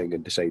COVID thing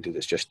and decided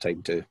it's just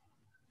time to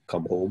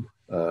come home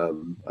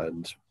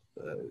and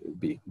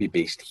be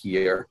based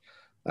here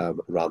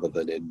rather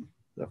than in.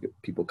 I've got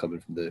people coming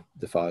from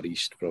the Far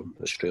East, from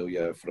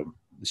Australia, from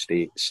the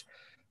States,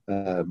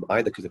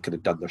 either because they've kind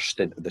of done their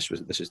stint and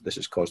this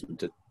has caused them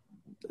to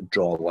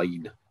draw a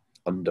line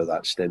under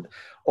that stint,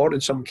 or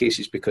in some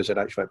cases because in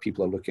actual fact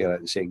people are looking at it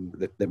and saying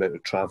that the amount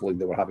of travelling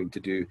they were having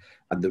to do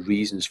and the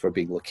reasons for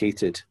being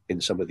located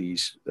in some of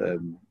these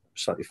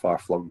slightly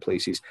far-flung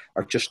places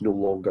are just no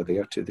longer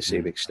there to the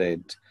same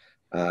extent.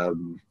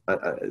 Quite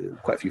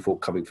a few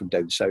folk coming from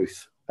down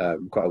south,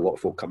 quite a lot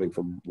of folk coming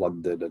from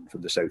London and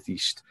from the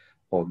southeast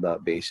on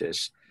that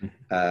basis.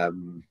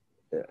 And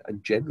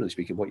generally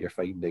speaking, what you're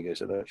finding is,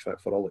 in actual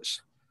fact, for all it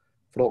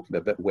can be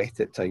a bit wet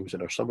at times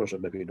and our summers are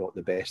maybe not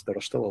the best, there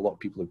are still a lot of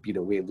people who've been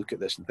away, look at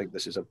this and think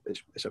this is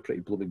a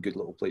pretty blooming good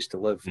little place to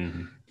live.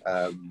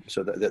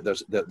 So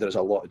there's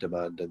a lot of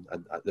demand and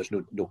there's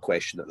no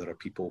question that there are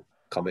people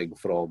coming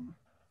from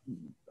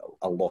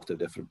a lot of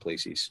different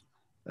places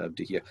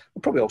to here.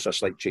 And probably also a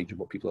slight change in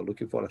what people are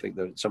looking for. I think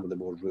there some of the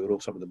more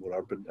rural, some of the more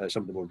urban,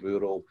 some of the more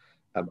rural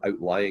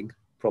outlying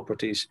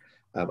properties.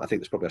 I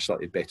think there's probably a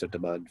slightly better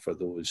demand for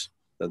those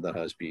than there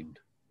has been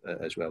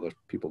as well. There's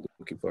people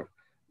looking for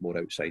more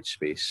outside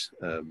space,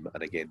 and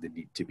again, the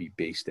need to be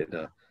based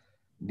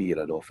near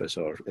an office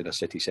or in a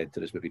city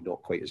centre is maybe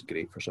not quite as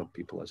great for some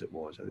people as it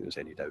was. I think there's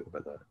any doubt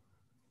about that.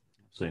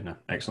 Absolutely, no,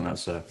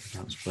 excellent.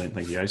 That's brilliant.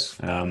 Thank you, guys.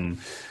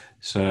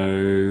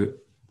 So,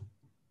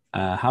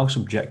 how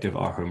subjective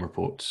are home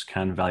reports?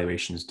 Can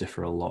valuations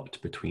differ a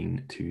lot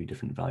between 2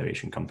 different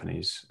valuation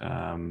companies?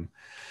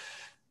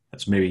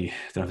 That's maybe, I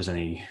don't know if there's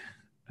any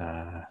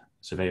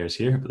surveyors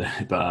here,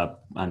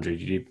 but Andrew,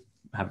 do you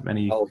have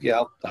any? Oh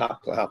yeah, I'll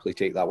happily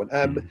take that one.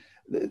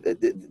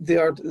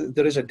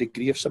 There is a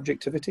degree of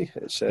subjectivity.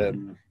 It's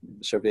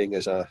surveying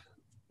is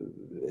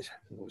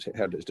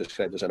it's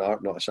described as an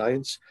art, not a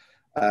science.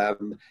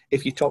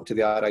 If you talk to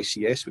the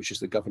RICS, which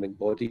is the governing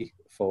body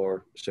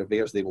for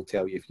surveyors, they will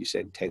tell you if you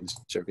send 10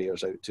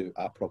 surveyors out to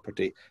a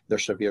property, their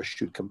surveyors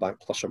should come back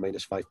plus or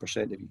minus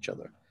 5% of each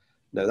other.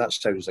 Now that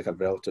sounds like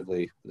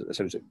like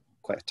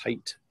quite a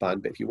tight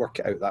band, but if you work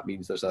it out, that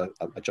means there's a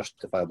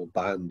justifiable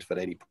band for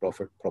any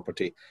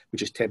property,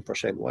 which is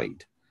 10%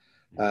 wide.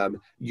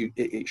 You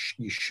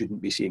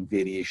shouldn't be seeing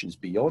variations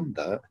beyond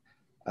that.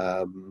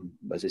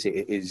 As I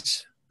say,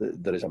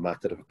 there is a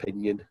matter of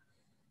opinion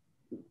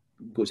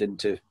goes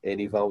into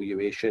any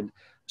valuation.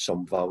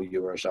 Some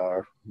valuers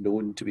are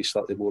known to be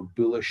slightly more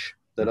bullish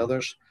than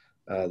others.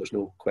 There's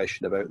no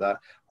question about that.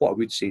 What I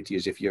would say to you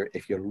is if you're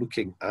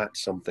looking at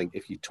something,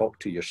 if you talk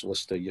to your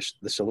solicitor,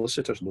 the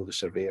solicitors know the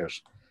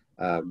surveyors.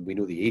 We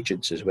know the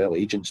agents as well.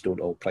 Agents don't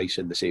all price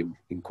in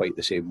quite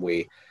the same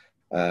way.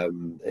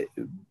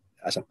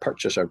 As a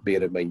purchaser,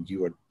 bear in mind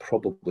you are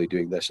probably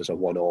doing this as a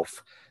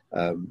one-off.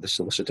 The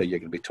solicitor you're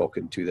going to be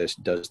talking to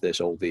does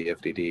this all day,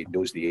 every day,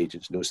 knows the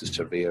agents, knows the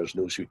surveyors,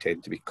 knows who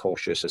tend to be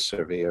cautious as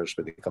surveyors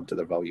when they come to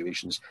their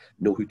valuations,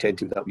 know who tend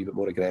to be that wee bit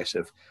more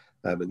aggressive.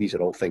 And these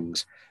are all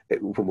things,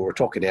 when we were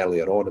talking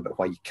earlier on about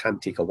why you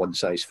can't take a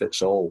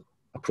one-size-fits-all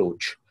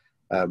approach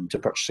to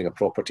purchasing a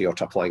property or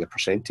to applying a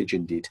percentage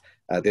indeed,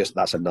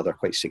 that's another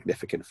quite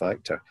significant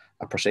factor.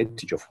 A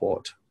percentage of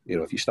what?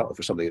 If you start off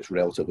with something that's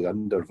relatively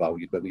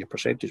undervalued, maybe your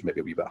percentage might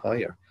be a wee bit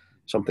higher.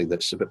 Something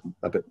that's a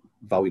bit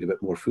valued a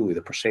bit more fully,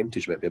 the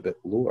percentage might be a bit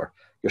lower.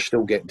 You're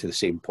still getting to the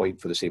same point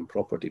for the same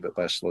property, but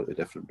by a slightly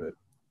different route.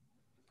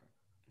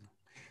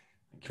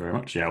 Thank you very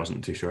much. Yeah, I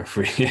wasn't too sure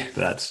if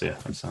that's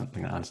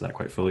something that answered that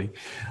quite fully.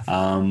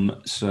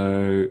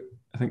 So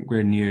I think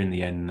we're nearing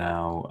the end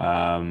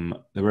now.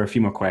 There were a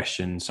few more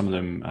questions. Some of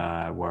them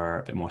were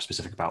a bit more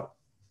specific about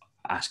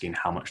asking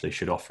how much they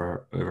should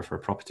offer over for a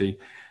property.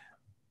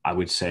 I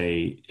would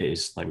say it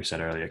is, like we said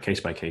earlier,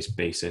 case-by-case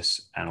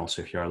basis. And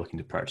also if you are looking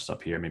to purchase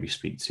up here, maybe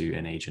speak to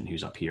an agent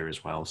who's up here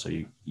as well. So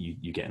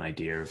you get an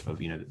idea of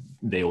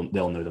they'll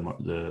know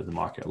the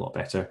market a lot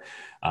better.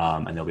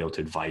 And they'll be able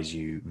to advise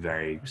you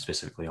very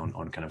specifically on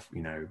kind of,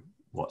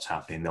 what's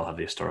happening. They'll have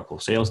the historical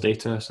sales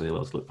data, so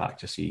they'll look back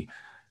to see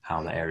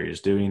how that area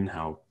is doing,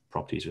 how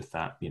properties with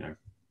that,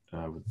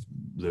 with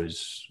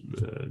those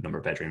number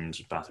of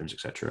bedrooms, bathrooms,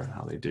 etc.,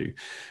 how they do.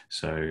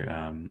 So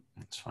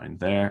that's fine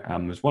there.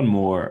 There's one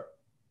more.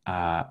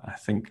 I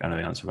think I know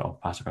the answer, but I'll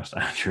pass across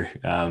to Andrew.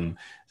 It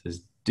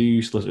says,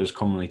 do solicitors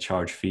commonly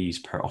charge fees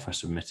per offer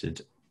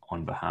submitted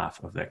on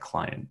behalf of their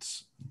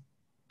clients?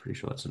 Pretty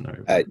sure that's a no.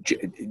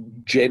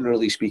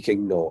 Generally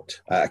speaking,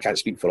 not. I can't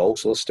speak for all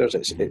solicitors.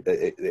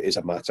 It is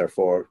a matter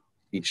for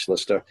each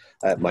solicitor.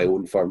 My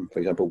own firm, for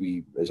example,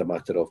 we, as a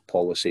matter of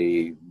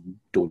policy,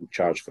 don't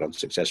charge for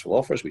unsuccessful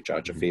offers. We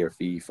charge a fair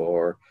fee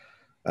for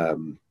a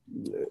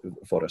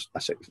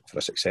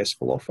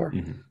successful offer,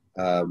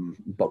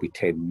 but we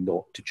tend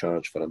not to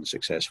charge for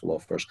unsuccessful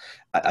offers.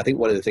 I think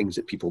one of the things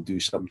that people do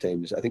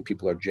sometimes, I think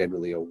people are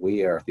generally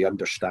aware, they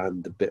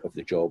understand the bit of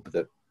the job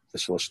that the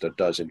solicitor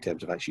does in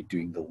terms of actually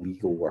doing the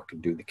legal work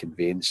and doing the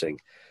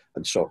conveyancing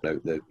and sorting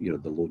out the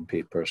loan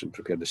papers and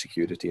preparing the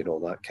security and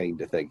all that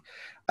kind of thing.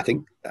 I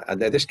think,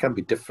 and this can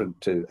be different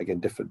to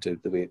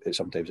the way it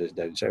sometimes is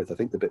down south. I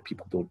think the bit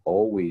people don't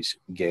always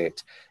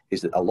get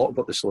is that a lot of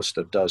what the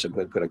solicitor does, and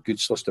when a good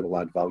solicitor will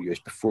add value, is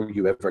before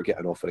you ever get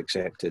an offer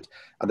accepted.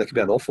 And there can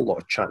be an awful lot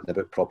of chatting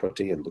about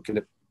property and looking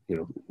at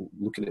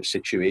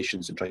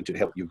situations and trying to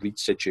help you read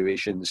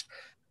situations,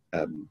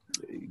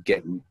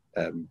 getting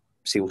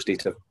sales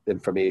data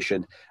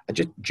information, and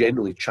just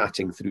generally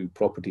chatting through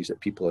properties that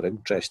people are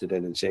interested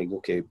in and saying,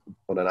 okay,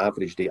 on an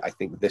average day, I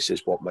think this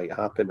is what might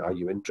happen. Are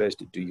you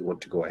interested? Do you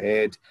want to go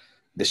ahead?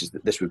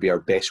 This would be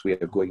our best way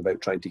of going about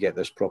trying to get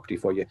this property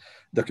for you.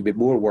 There could be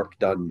more work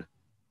done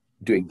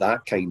doing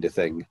that kind of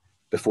thing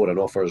before an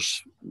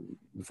offer's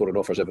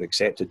ever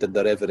accepted than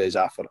there ever is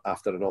after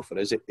an offer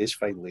is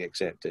finally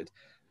accepted.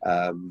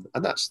 And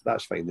that's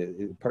fine.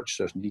 The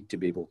purchasers need to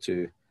be able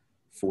to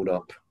phone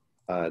up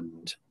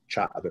and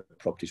chat about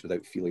properties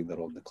without feeling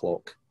they're on the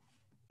clock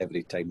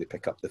every time they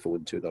pick up the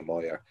phone to their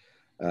lawyer.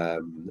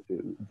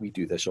 We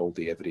do this all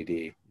day, every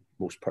day.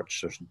 Most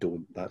purchasers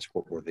don't. That's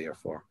what we're there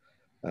for.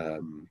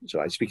 So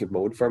I speak of my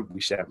own firm,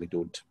 we certainly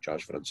don't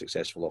charge for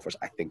unsuccessful offers.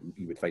 I think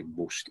you would find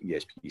most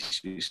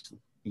ESPC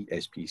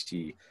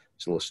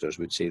solicitors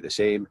would say the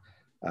same.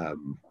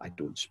 I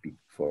don't speak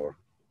for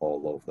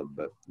all of them,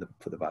 but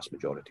for the vast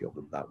majority of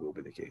them, that will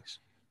be the case.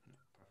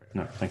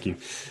 No, thank you.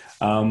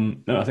 No,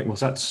 I think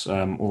that's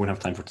all we have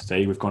time for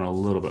today. We've gone a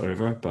little bit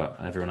over, but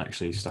everyone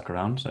actually stuck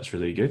around, so that's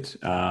really good.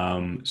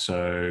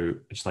 So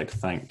I'd just like to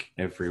thank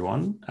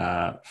everyone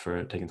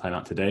for taking time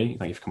out today.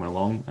 Thank you for coming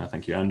along.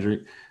 Thank you,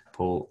 Andrew,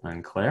 Paul,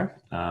 and Claire.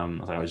 I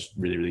thought it was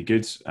really, really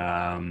good.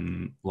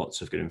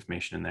 Lots of good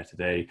information in there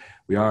today.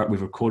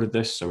 We've recorded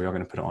this, so we are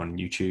going to put it on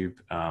YouTube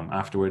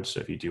afterwards.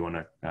 So if you do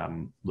want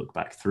to look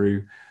back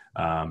through,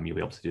 you'll be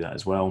able to do that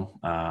as well.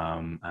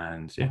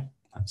 And yeah.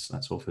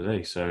 That's all for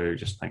today. So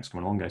just thanks for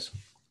coming along, guys.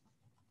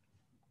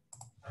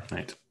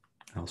 Right.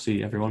 I'll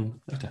see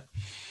everyone later.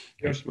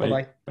 Cheers.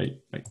 Bye-bye. Bye.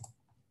 Bye.